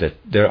note that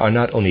there are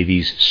not only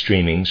these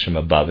streamings from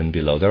above and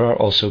below, there are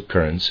also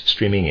currents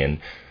streaming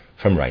in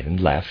from right and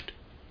left,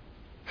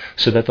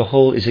 so that the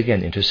whole is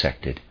again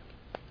intersected.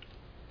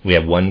 We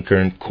have one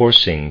current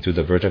coursing through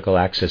the vertical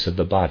axis of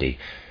the body,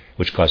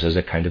 which causes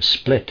a kind of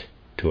split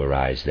to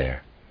arise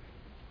there.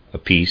 A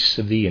piece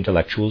of the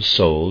intellectual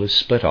soul is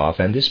split off,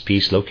 and this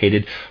piece,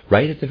 located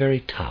right at the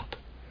very top,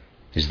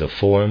 is the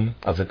form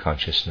of the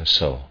consciousness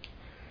soul.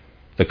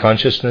 The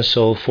consciousness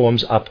soul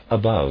forms up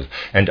above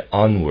and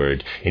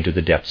onward into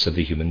the depths of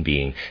the human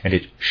being, and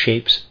it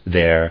shapes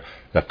there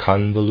the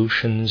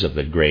convolutions of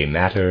the grey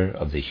matter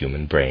of the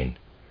human brain.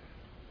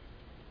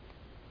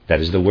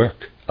 That is the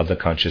work of the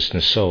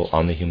consciousness soul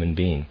on the human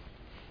being.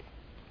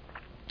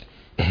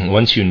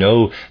 Once you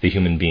know the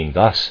human being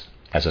thus,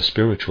 as a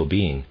spiritual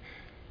being,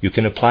 you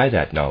can apply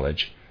that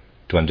knowledge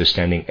to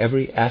understanding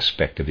every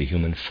aspect of the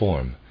human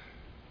form,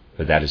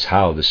 for that is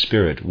how the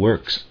Spirit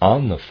works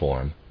on the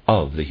form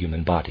of the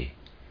human body.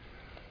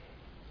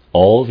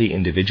 All the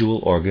individual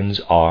organs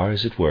are,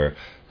 as it were,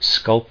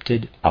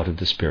 sculpted out of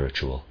the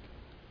spiritual.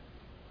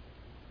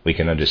 We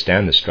can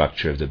understand the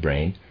structure of the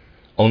brain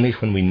only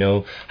when we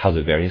know how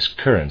the various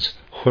currents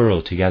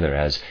whirl together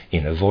as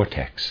in a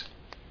vortex.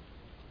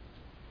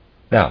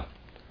 Now,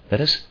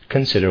 let us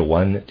consider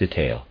one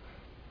detail,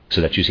 so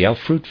that you see how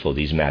fruitful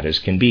these matters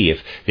can be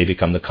if they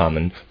become the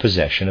common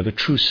possession of a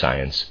true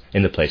science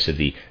in the place of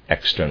the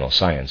external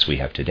science we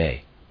have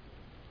today.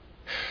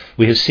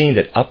 We have seen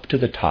that up to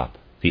the top,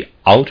 the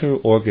outer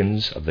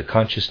organs of the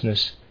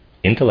consciousness,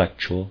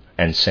 intellectual,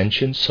 and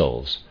sentient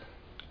souls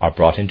are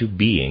brought into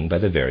being by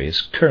the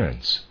various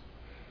currents.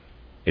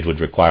 It would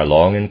require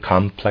long and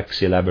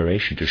complex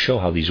elaboration to show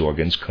how these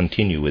organs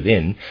continue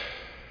within,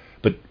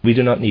 but we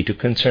do not need to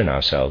concern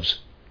ourselves,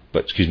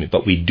 but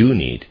we do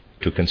need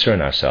to concern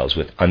ourselves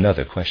with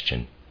another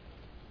question.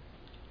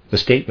 The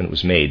statement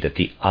was made that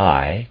the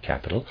I,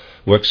 capital,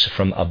 works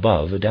from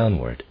above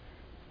downward,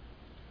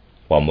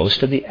 while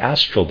most of the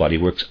astral body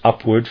works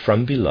upward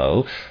from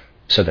below,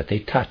 so that they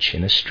touch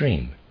in a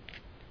stream.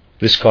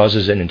 This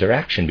causes an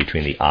interaction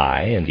between the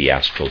I and the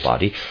astral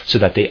body, so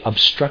that they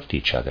obstruct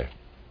each other.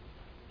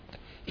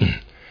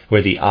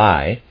 Where the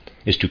I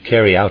is to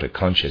carry out a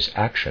conscious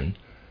action,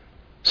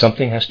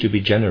 something has to be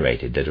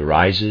generated that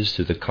arises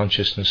through the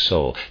consciousness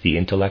soul, the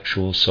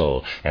intellectual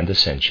soul, and the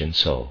sentient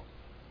soul.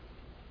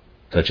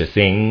 Such a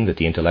thing that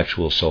the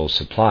intellectual soul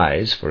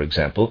supplies, for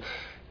example,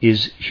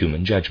 is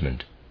human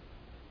judgment.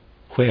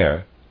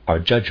 Where are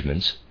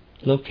judgments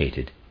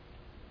located?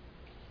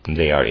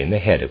 They are in the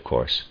head, of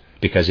course,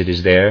 because it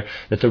is there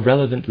that the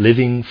relevant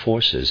living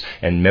forces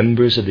and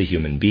members of the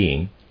human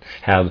being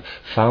have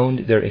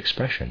found their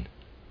expression.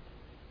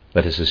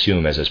 Let us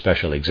assume as a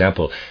special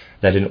example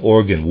that an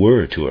organ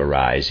were to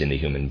arise in the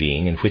human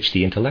being in which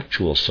the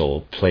intellectual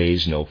soul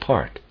plays no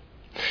part,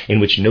 in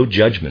which no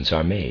judgments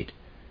are made,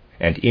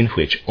 and in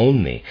which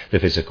only the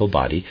physical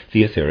body,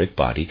 the etheric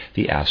body,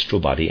 the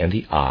astral body, and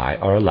the I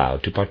are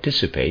allowed to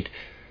participate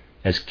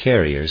as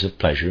carriers of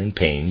pleasure and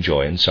pain,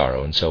 joy and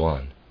sorrow, and so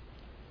on.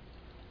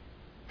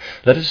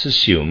 Let us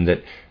assume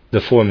that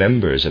the four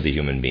members of the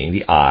human being,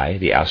 the I,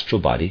 the astral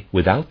body,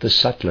 without the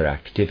subtler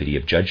activity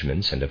of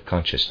judgments and of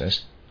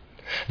consciousness,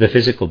 the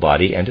physical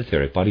body and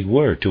etheric body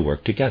were to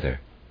work together.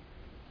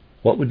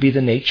 What would be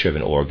the nature of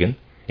an organ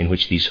in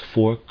which these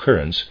four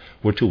currents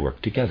were to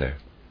work together?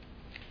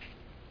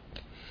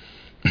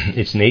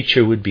 Its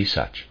nature would be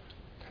such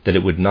that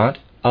it would not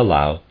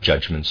allow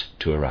judgments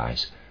to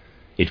arise.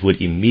 It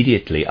would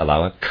immediately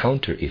allow a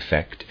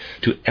counter-effect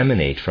to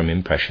emanate from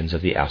impressions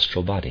of the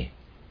astral body.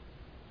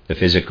 The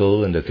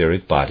physical and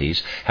etheric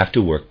bodies have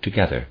to work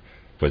together,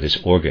 for this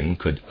organ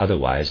could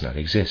otherwise not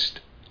exist.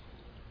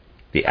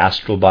 The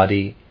astral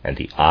body and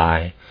the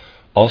I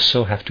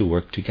also have to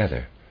work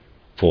together,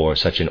 for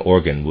such an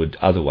organ would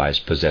otherwise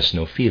possess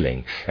no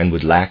feeling and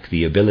would lack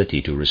the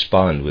ability to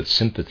respond with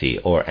sympathy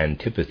or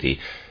antipathy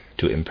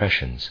to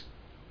impressions.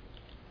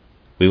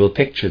 We will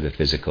picture the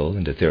physical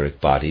and etheric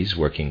bodies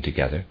working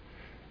together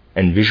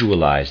and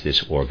visualize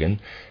this organ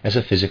as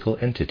a physical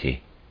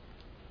entity.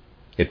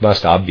 It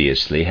must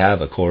obviously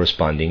have a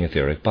corresponding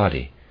etheric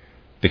body,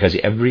 because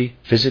every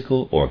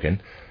physical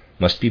organ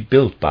must be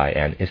built by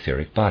an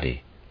etheric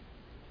body.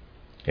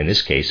 In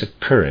this case, a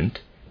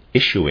current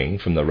issuing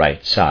from the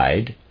right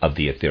side of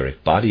the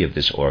etheric body of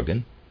this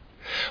organ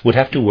would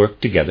have to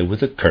work together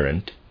with a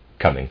current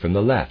coming from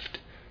the left,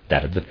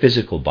 that of the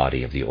physical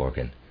body of the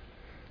organ.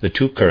 The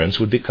two currents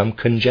would become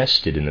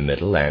congested in the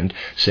middle and,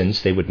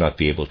 since they would not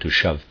be able to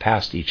shove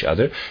past each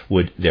other,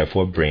 would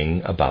therefore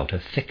bring about a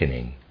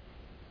thickening.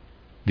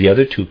 The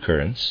other two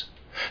currents,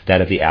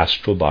 that of the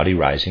astral body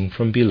rising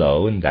from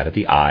below and that of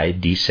the eye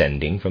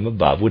descending from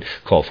above, would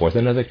call forth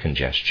another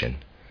congestion.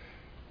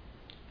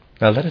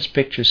 Now let us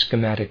picture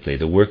schematically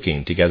the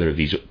working together of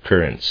these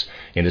currents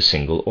in a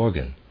single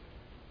organ.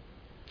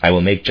 I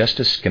will make just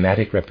a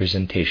schematic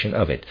representation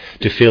of it.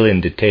 To fill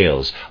in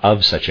details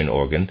of such an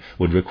organ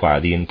would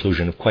require the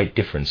inclusion of quite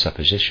different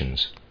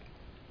suppositions.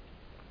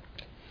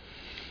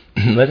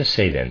 Let us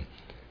say then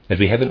that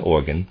we have an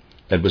organ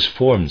that was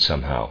formed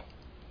somehow.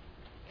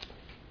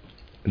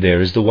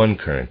 There is the one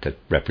current that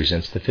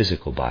represents the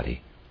physical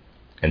body,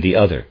 and the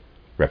other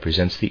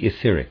represents the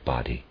etheric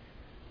body.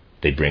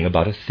 They bring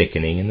about a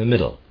thickening in the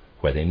middle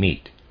where they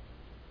meet.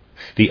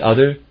 The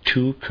other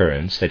two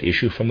currents that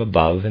issue from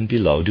above and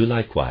below do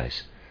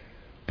likewise,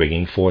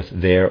 bringing forth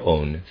their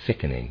own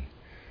thickening.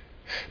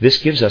 This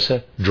gives us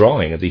a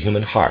drawing of the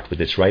human heart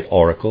with its right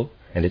auricle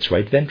and its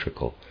right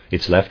ventricle,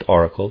 its left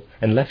auricle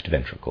and left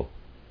ventricle.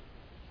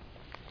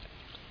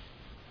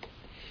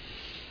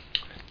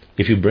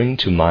 If you bring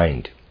to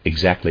mind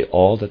exactly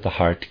all that the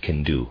heart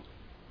can do,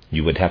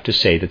 you would have to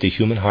say that the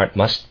human heart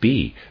must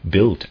be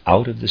built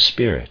out of the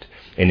spirit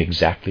in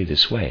exactly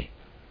this way.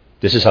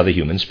 This is how the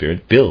human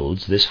spirit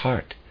builds this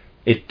heart.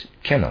 It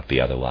cannot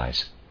be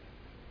otherwise.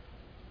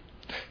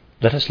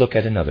 Let us look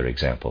at another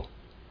example.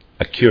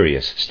 A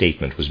curious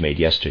statement was made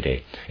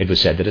yesterday. It was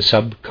said that a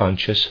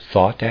subconscious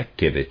thought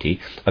activity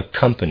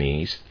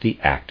accompanies the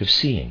act of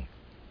seeing.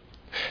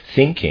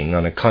 Thinking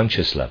on a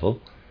conscious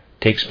level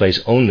takes place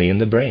only in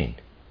the brain.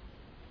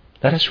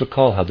 Let us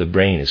recall how the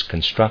brain is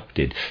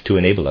constructed to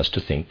enable us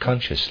to think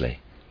consciously.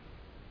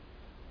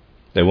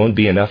 There won't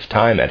be enough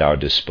time at our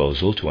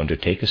disposal to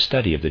undertake a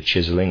study of the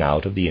chiseling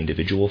out of the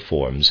individual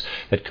forms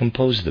that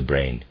compose the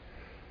brain.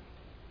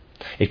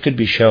 It could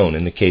be shown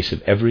in the case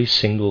of every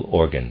single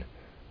organ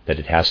that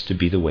it has to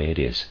be the way it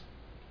is.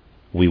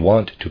 We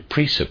want to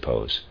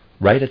presuppose,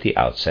 right at the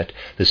outset,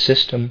 the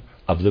system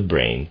of the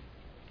brain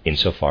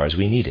insofar as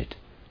we need it.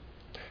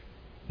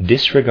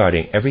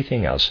 Disregarding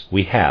everything else,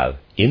 we have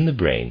in the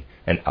brain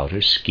an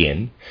outer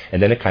skin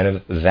and then a kind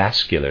of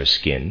vascular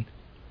skin.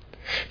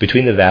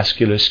 Between the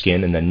vascular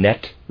skin and the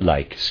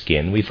net-like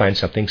skin, we find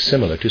something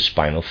similar to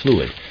spinal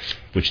fluid,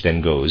 which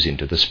then goes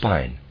into the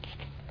spine.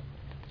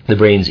 The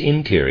brain's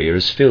interior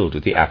is filled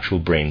with the actual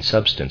brain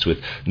substance,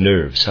 with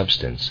nerve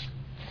substance.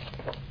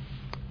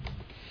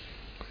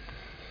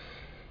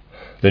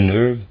 The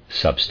nerve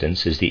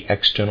substance is the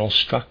external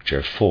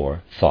structure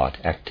for thought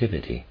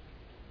activity.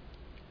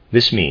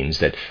 This means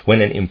that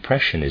when an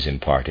impression is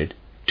imparted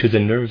to the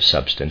nerve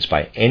substance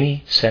by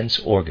any sense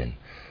organ,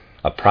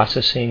 a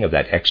processing of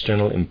that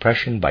external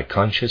impression by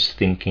conscious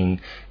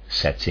thinking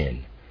sets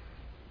in.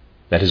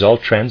 That is all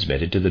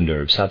transmitted to the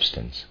nerve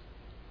substance.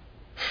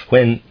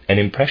 When an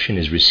impression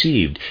is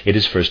received, it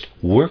is first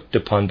worked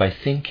upon by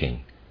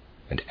thinking,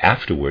 and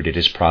afterward it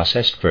is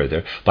processed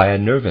further by a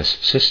nervous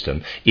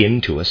system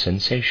into a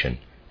sensation,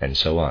 and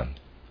so on.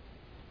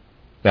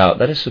 Now,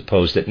 let us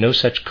suppose that no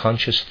such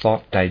conscious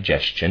thought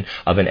digestion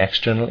of an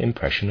external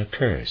impression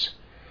occurs.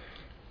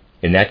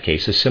 In that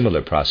case, a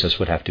similar process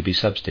would have to be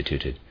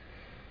substituted.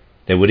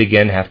 There would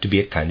again have to be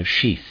a kind of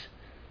sheath.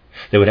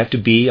 There would have to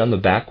be on the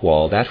back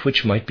wall that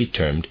which might be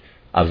termed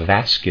a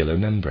vascular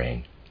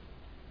membrane.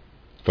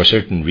 For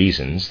certain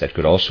reasons that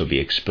could also be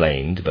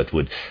explained but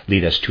would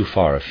lead us too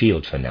far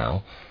afield for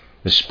now,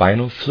 the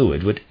spinal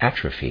fluid would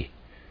atrophy.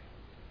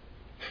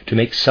 To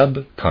make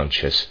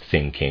subconscious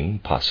thinking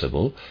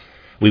possible,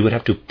 we would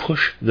have to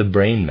push the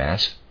brain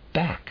mass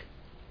back.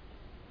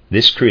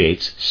 This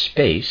creates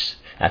space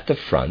at the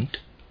front,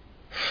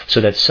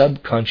 so that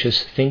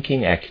subconscious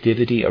thinking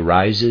activity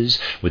arises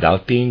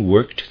without being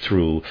worked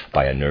through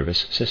by a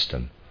nervous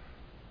system.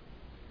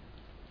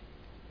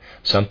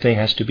 Something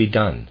has to be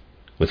done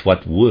with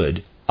what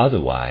would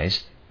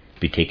otherwise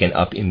be taken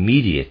up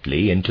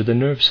immediately into the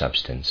nerve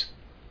substance.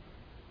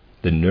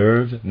 The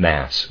nerve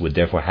mass would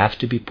therefore have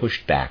to be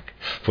pushed back,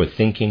 for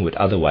thinking would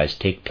otherwise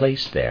take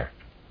place there.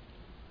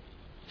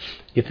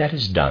 If that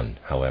is done,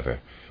 however,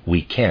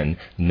 we can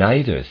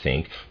neither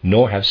think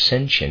nor have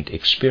sentient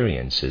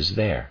experiences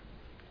there.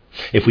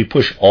 If we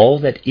push all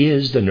that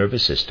is the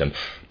nervous system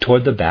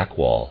toward the back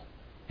wall,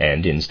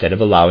 and instead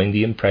of allowing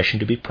the impression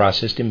to be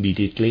processed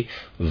immediately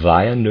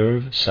via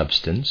nerve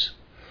substance,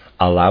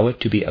 allow it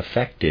to be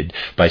affected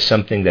by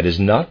something that is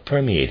not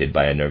permeated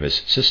by a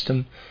nervous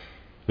system,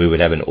 we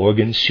would have an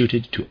organ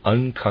suited to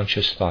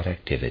unconscious thought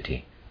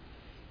activity.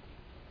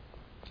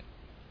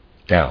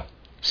 Now,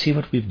 see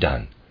what we've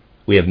done.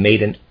 We have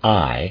made an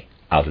eye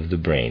out of the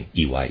brain,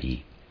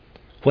 EYE.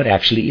 What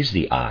actually is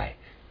the eye?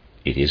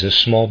 It is a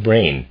small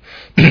brain,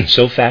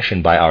 so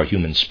fashioned by our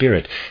human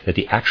spirit that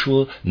the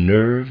actual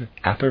nerve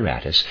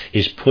apparatus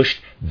is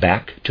pushed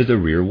back to the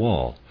rear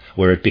wall,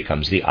 where it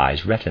becomes the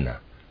eye's retina.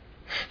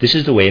 This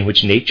is the way in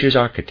which nature's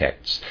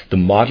architects, the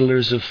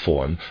modelers of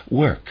form,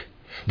 work.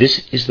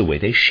 This is the way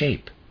they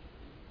shape.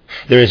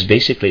 There is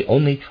basically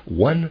only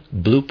one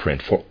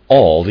blueprint for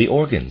all the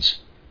organs.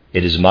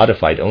 It is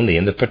modified only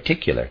in the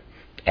particular,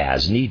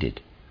 as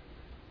needed.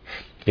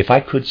 If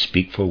I could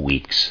speak for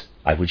weeks,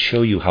 I would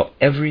show you how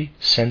every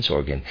sense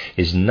organ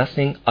is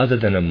nothing other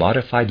than a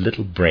modified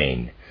little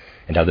brain,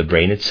 and how the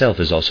brain itself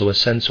is also a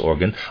sense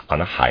organ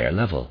on a higher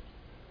level.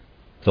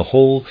 The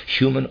whole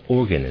human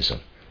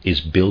organism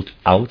is built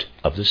out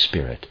of the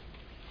spirit.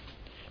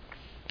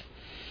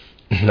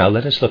 Now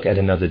let us look at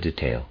another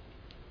detail.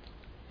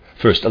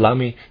 First, allow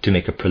me to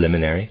make a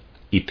preliminary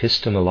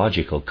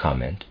epistemological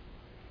comment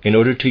in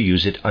order to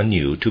use it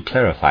anew to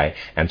clarify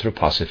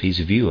anthroposophy's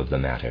view of the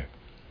matter.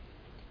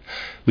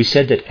 We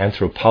said that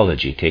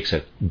anthropology takes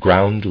a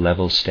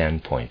ground-level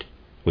standpoint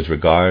with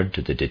regard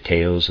to the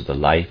details of the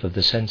life of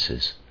the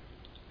senses.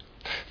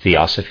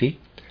 Theosophy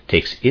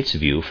takes its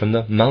view from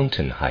the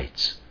mountain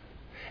heights,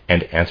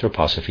 and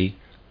anthroposophy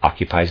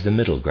occupies the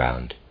middle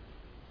ground.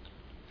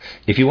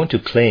 If you want to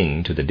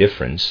cling to the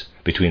difference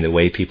between the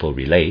way people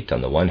relate,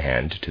 on the one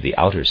hand, to the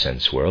outer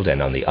sense world,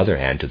 and on the other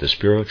hand, to the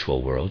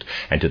spiritual world,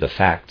 and to the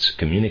facts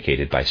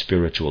communicated by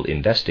spiritual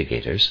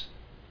investigators,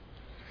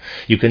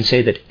 you can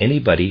say that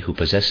anybody who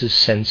possesses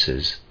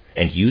senses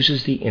and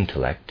uses the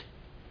intellect,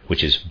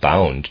 which is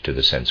bound to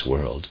the sense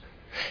world,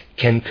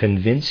 can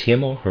convince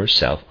him or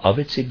herself of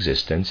its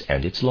existence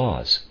and its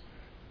laws.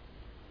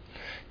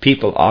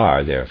 People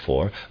are,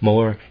 therefore,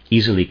 more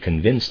easily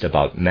convinced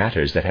about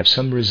matters that have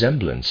some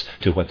resemblance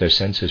to what their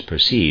senses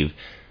perceive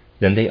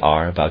than they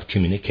are about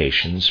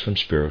communications from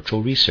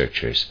spiritual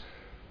researchers.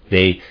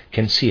 They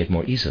can see it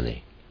more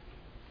easily.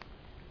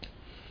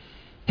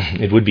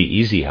 It would be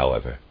easy,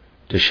 however,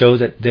 to show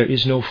that there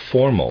is no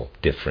formal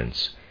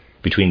difference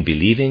between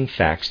believing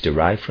facts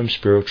derived from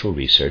spiritual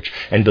research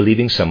and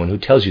believing someone who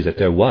tells you that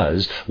there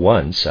was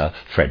once a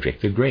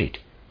Frederick the Great.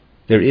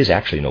 There is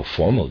actually no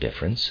formal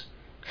difference.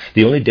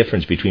 The only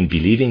difference between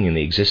believing in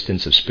the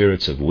existence of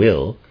spirits of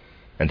will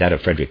and that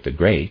of Frederick the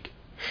Great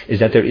is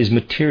that there is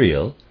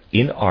material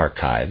in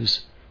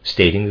archives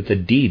stating that the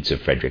deeds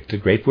of Frederick the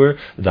Great were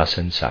thus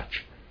and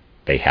such.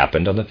 They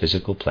happened on the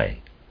physical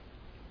plane.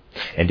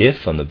 And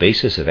if, on the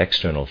basis of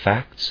external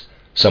facts,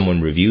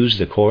 someone reviews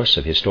the course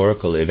of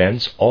historical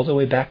events all the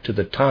way back to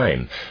the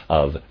time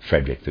of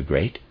Frederick the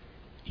Great,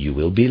 you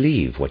will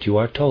believe what you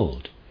are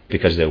told,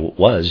 because there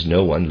was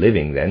no one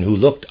living then who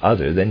looked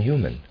other than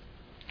human.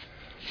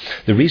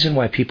 The reason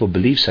why people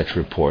believe such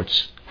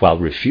reports while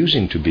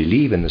refusing to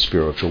believe in the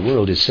spiritual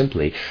world is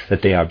simply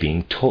that they are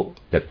being told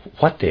that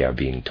what they are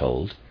being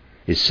told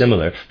is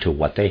similar to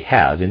what they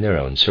have in their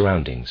own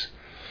surroundings.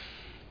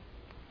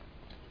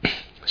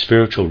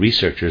 Spiritual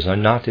researchers are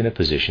not in a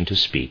position to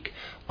speak,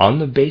 on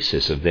the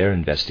basis of their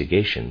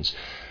investigations,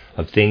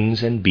 of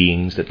things and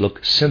beings that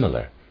look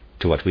similar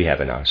to what we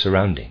have in our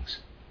surroundings.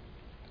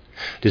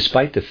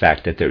 Despite the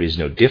fact that there is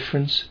no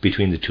difference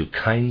between the two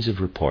kinds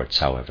of reports,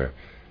 however,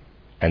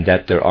 and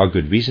that there are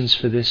good reasons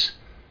for this,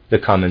 the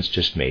comments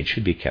just made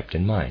should be kept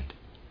in mind.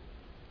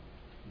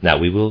 Now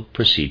we will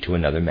proceed to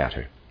another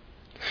matter.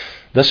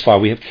 Thus far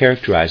we have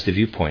characterized the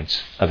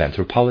viewpoints of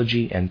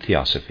anthropology and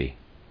theosophy.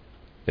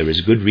 There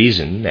is good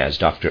reason, as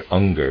Dr.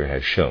 Unger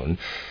has shown,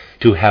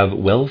 to have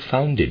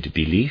well-founded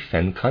belief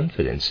and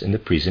confidence in the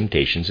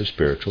presentations of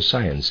spiritual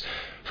science.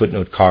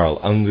 Footnote: Carl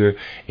Unger,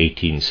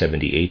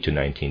 1878 to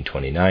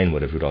 1929,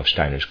 one of Rudolf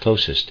Steiner's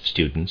closest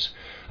students,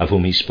 of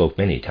whom he spoke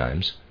many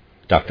times.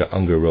 Dr.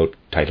 Unger wrote,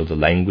 titled The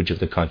Language of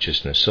the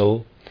Consciousness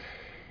Soul,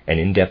 an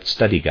in-depth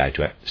study guide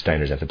to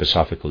Steiner's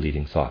anthroposophical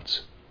leading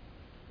thoughts.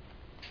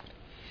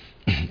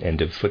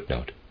 End of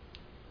footnote.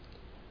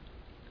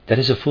 That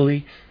is a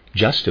fully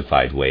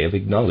justified way of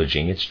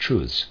acknowledging its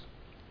truths.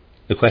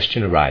 The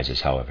question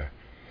arises, however,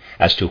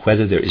 as to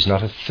whether there is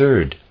not a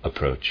third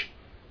approach.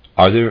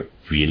 Are there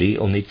really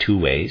only two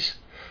ways?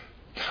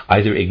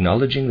 Either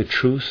acknowledging the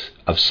truth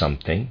of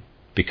something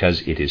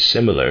because it is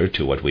similar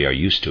to what we are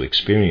used to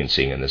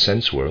experiencing in the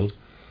sense world,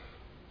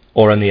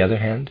 or on the other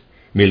hand,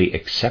 merely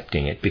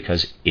accepting it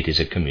because it is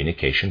a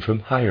communication from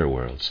higher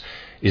worlds.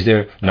 Is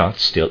there not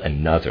still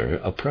another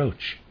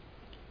approach?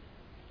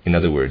 In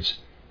other words,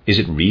 is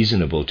it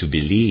reasonable to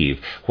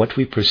believe what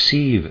we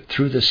perceive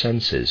through the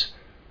senses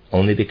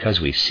only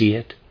because we see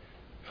it,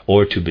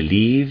 or to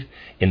believe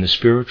in the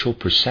spiritual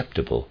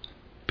perceptible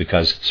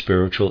because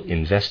spiritual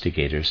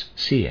investigators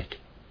see it?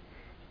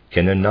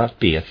 Can there not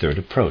be a third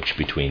approach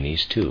between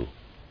these two?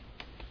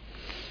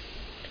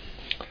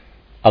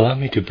 Allow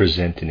me to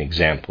present an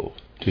example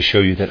to show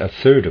you that a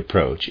third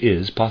approach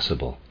is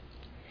possible.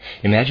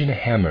 Imagine a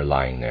hammer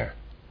lying there.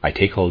 I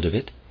take hold of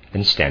it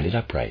and stand it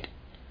upright.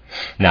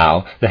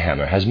 Now the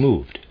hammer has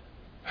moved.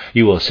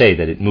 You will say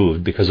that it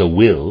moved because a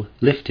will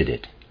lifted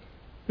it.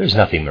 There's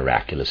nothing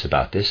miraculous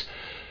about this,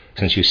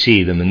 since you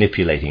see the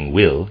manipulating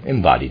will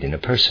embodied in a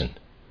person.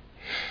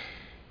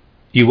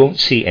 You won't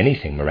see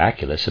anything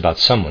miraculous about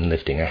someone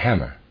lifting a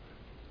hammer.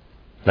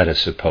 Let us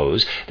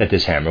suppose that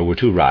this hammer were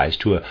to rise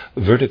to a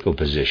vertical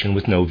position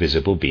with no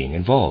visible being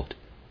involved.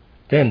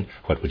 Then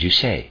what would you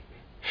say?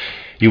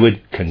 You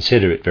would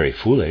consider it very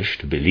foolish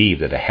to believe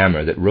that a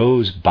hammer that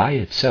rose by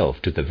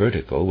itself to the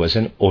vertical was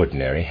an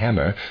ordinary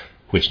hammer,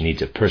 which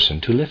needs a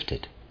person to lift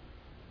it.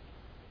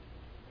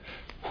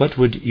 What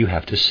would you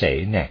have to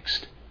say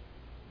next?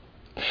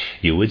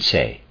 You would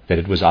say that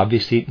it was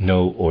obviously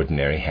no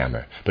ordinary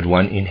hammer, but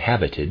one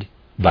inhabited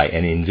by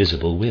an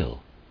invisible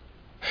will.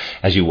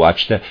 As you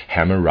watch the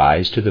hammer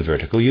rise to the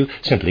vertical, you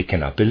simply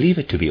cannot believe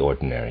it to be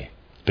ordinary,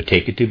 but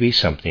take it to be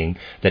something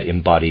that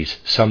embodies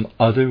some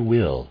other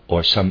will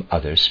or some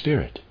other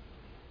spirit.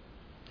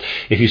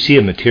 If you see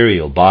a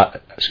material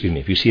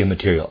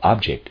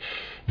object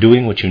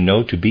doing what you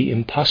know to be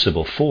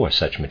impossible for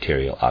such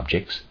material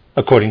objects,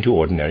 according to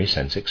ordinary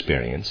sense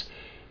experience,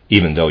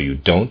 even though you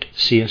don't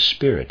see a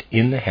spirit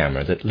in the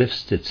hammer that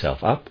lifts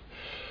itself up,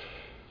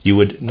 you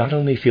would not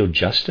only feel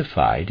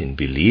justified in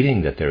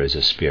believing that there is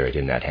a spirit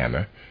in that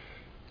hammer,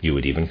 you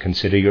would even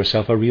consider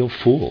yourself a real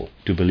fool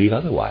to believe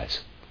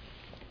otherwise.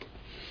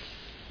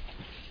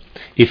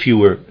 If you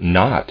were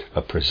not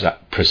a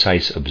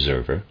precise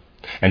observer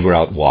and were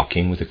out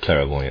walking with a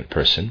clairvoyant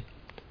person,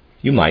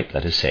 you might,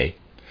 let us say,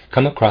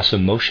 come across a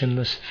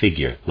motionless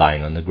figure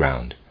lying on the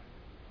ground.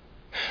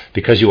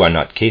 Because you are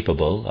not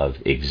capable of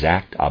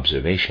exact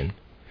observation,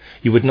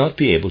 you would not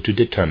be able to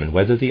determine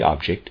whether the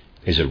object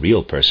is a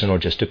real person or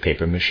just a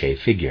papier-mâché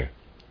figure.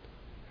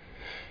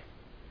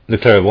 The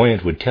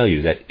clairvoyant would tell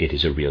you that it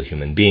is a real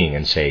human being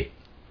and say,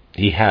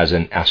 he has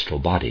an astral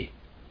body.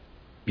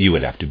 You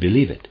would have to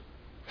believe it.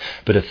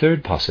 But a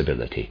third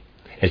possibility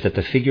is that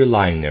the figure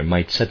lying there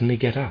might suddenly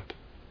get up.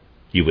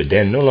 You would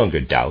then no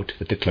longer doubt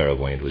that the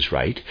clairvoyant was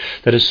right,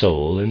 that a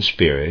soul and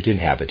spirit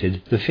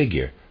inhabited the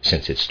figure,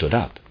 since it stood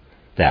up.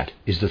 That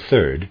is the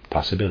third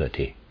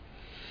possibility.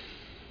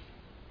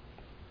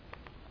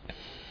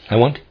 I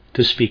want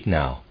to speak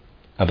now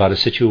about a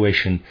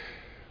situation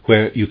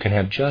where you can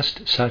have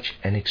just such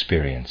an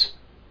experience,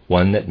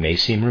 one that may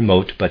seem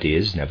remote but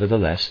is,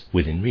 nevertheless,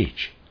 within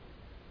reach.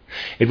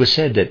 It was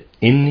said that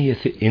in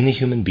the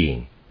human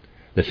being,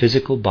 the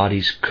physical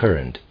body's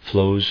current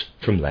flows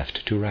from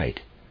left to right,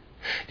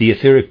 the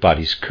etheric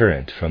body's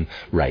current from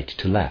right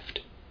to left,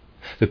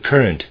 the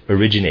current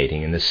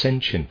originating in the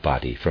sentient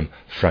body from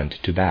front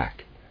to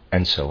back,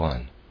 and so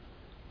on.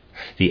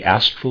 The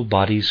astral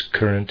body's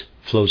current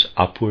flows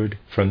upward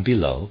from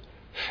below,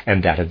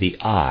 and that of the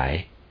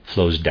eye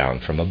flows down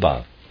from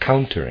above,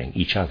 countering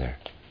each other.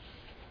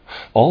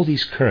 All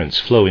these currents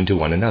flow into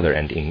one another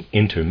and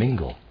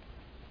intermingle.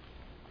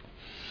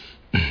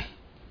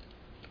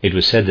 It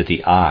was said that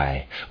the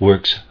eye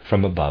works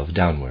from above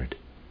downward.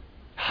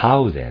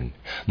 How, then,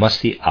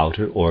 must the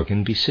outer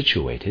organ be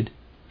situated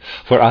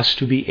for us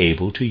to be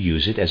able to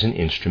use it as an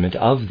instrument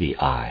of the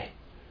eye?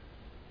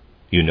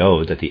 You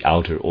know that the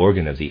outer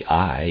organ of the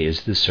eye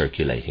is the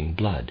circulating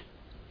blood.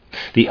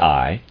 The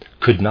eye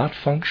could not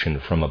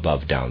function from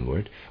above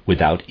downward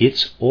without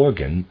its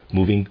organ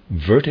moving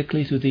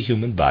vertically through the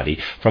human body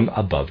from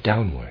above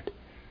downward.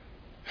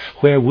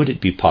 Where would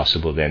it be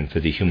possible then for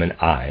the human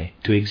eye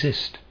to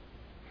exist?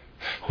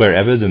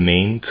 Wherever the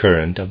main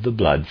current of the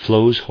blood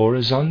flows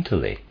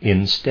horizontally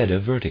instead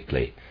of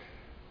vertically.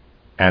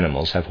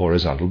 Animals have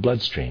horizontal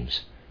bloodstreams.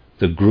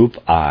 The group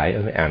eye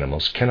of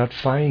animals cannot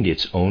find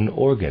its own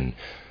organ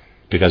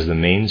because the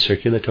main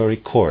circulatory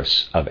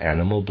course of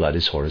animal blood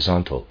is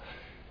horizontal.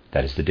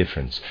 That is the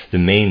difference. The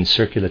main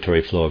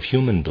circulatory flow of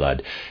human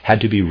blood had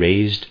to be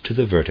raised to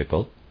the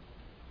vertical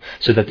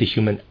so that the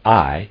human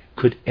eye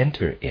could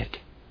enter it.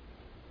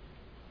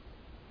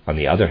 On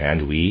the other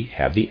hand, we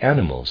have the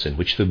animals in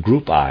which the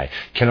group eye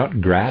cannot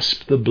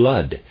grasp the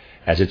blood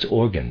as its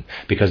organ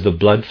because the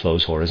blood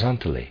flows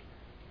horizontally.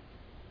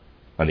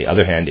 On the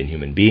other hand, in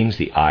human beings,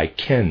 the eye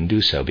can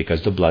do so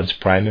because the blood's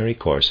primary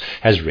course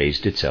has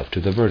raised itself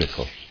to the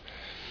vertical.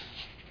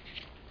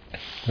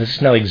 Let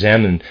us now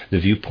examine the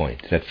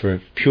viewpoint that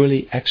for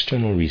purely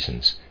external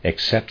reasons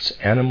accepts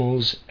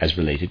animals as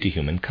related to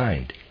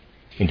humankind.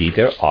 Indeed,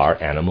 there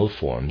are animal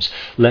forms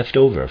left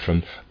over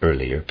from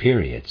earlier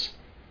periods.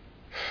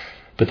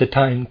 But the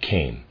time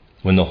came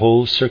when the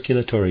whole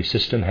circulatory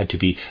system had to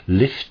be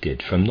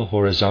lifted from the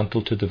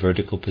horizontal to the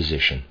vertical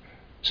position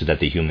so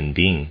that the human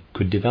being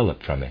could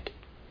develop from it.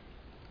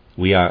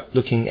 We are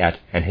looking at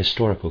an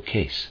historical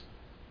case.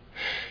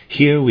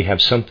 Here we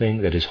have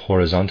something that is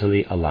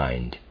horizontally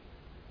aligned.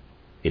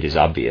 It is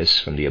obvious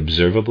from the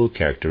observable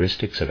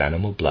characteristics of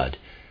animal blood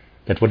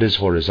that what is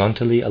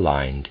horizontally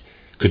aligned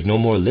could no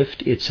more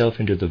lift itself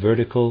into the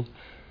vertical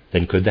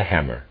than could the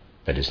hammer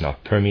that is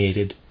not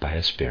permeated by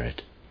a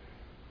spirit.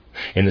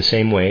 in the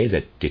same way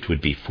that it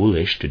would be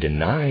foolish to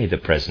deny the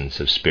presence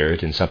of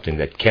spirit in something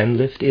that can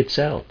lift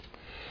itself.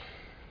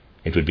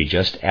 It would be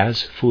just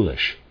as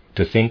foolish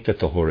to think that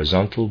the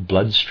horizontal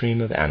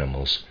bloodstream of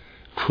animals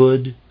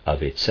could,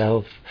 of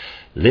itself,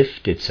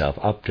 lift itself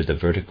up to the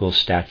vertical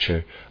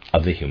stature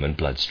of the human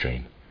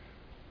bloodstream.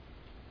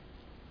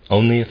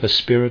 Only if a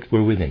spirit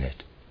were within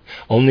it,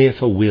 only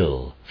if a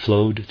will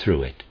flowed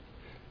through it,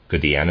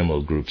 could the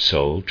animal group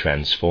soul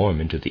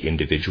transform into the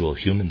individual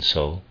human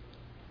soul.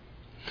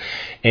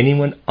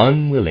 Anyone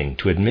unwilling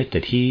to admit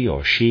that he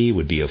or she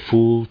would be a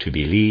fool to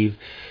believe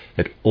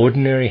that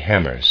ordinary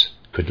hammers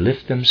could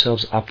lift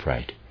themselves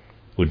upright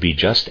would be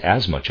just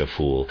as much a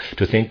fool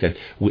to think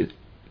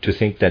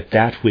that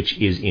that which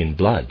is in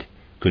blood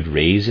could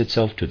raise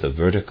itself to the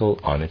vertical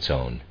on its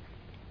own.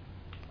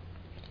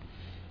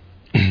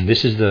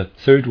 This is the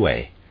third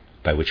way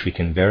by which we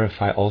can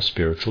verify all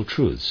spiritual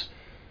truths,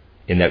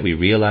 in that we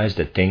realize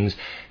that things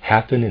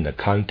happen in the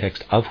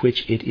context of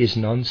which it is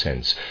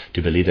nonsense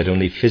to believe that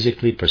only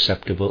physically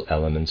perceptible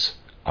elements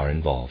are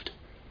involved.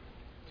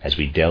 As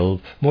we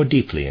delve more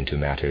deeply into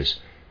matters,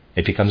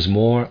 it becomes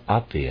more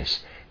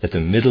obvious that the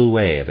middle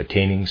way of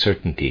attaining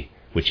certainty,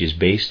 which is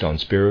based on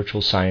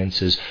spiritual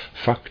sciences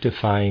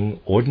fructifying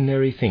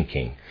ordinary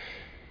thinking,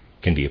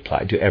 can be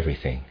applied to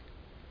everything.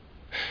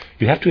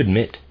 You have to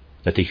admit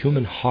that the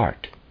human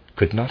heart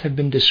could not have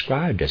been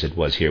described as it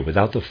was here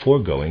without the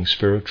foregoing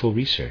spiritual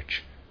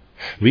research.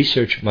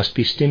 Research must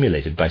be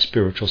stimulated by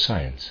spiritual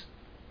science.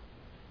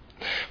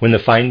 When the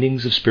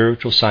findings of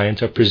spiritual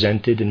science are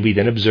presented and we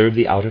then observe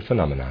the outer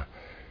phenomena,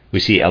 we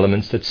see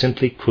elements that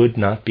simply could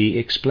not be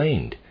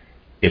explained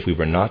if we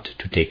were not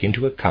to take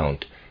into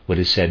account what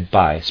is said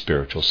by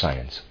spiritual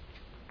science.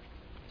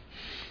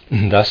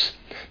 Thus,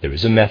 there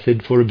is a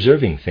method for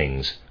observing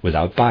things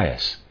without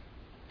bias.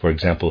 For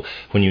example,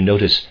 when you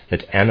notice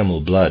that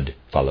animal blood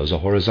follows a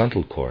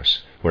horizontal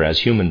course, whereas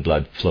human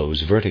blood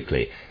flows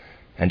vertically,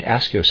 and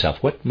ask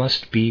yourself what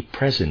must be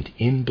present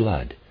in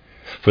blood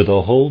for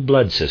the whole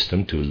blood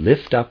system to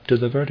lift up to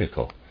the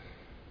vertical.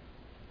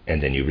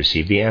 And then you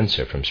receive the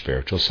answer from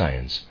spiritual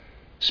science.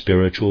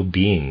 Spiritual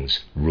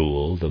beings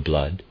rule the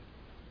blood.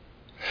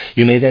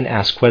 You may then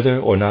ask whether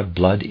or not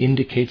blood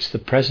indicates the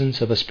presence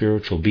of a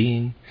spiritual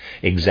being,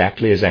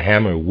 exactly as a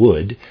hammer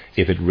would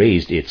if it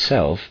raised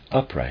itself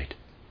upright.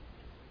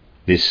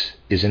 This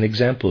is an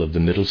example of the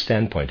middle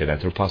standpoint of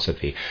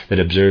anthroposophy that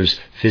observes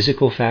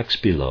physical facts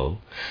below,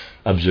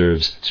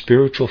 observes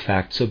spiritual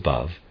facts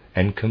above,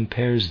 and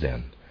compares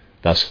them,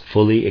 thus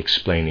fully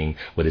explaining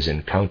what is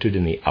encountered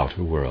in the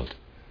outer world.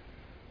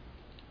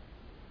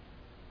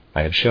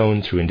 I have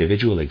shown through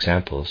individual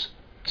examples,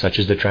 such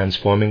as the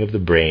transforming of the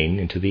brain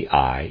into the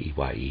eye,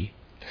 EYE,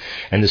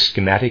 and the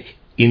schematic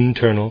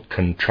internal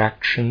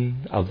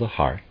contraction of the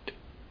heart,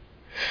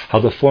 how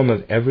the form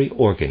of every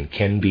organ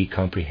can be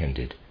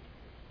comprehended.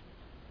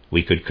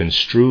 We could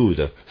construe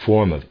the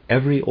form of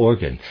every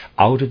organ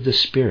out of the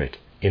spirit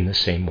in the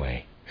same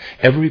way.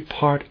 Every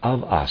part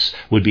of us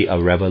would be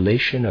a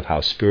revelation of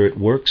how spirit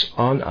works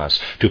on us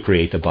to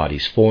create the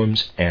body's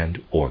forms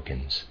and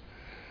organs.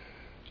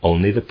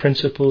 Only the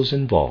principles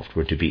involved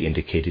were to be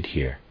indicated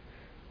here.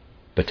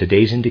 But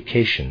today's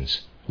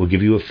indications will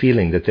give you a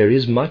feeling that there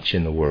is much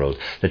in the world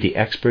that the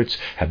experts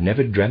have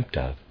never dreamt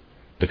of,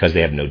 because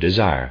they have no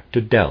desire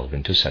to delve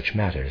into such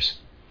matters.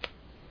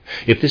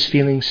 If this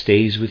feeling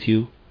stays with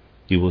you,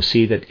 you will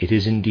see that it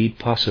is indeed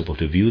possible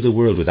to view the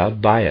world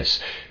without bias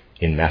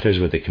in matters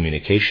where the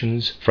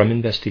communications from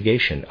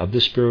investigation of the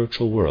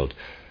spiritual world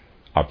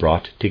are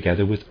brought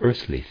together with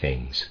earthly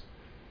things.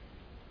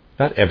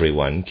 Not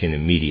everyone can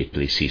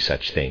immediately see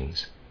such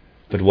things,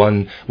 but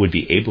one would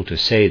be able to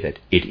say that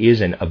it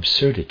is an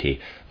absurdity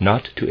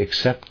not to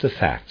accept the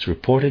facts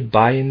reported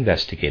by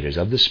investigators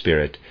of the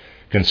spirit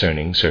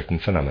concerning certain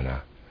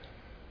phenomena.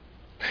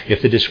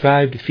 If the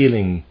described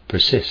feeling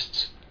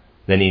persists,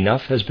 then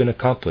enough has been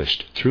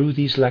accomplished through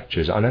these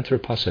lectures on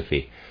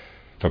anthroposophy,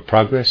 for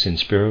progress in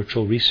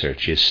spiritual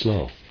research is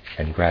slow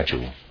and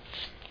gradual.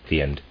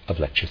 The end of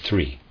Lecture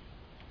 3.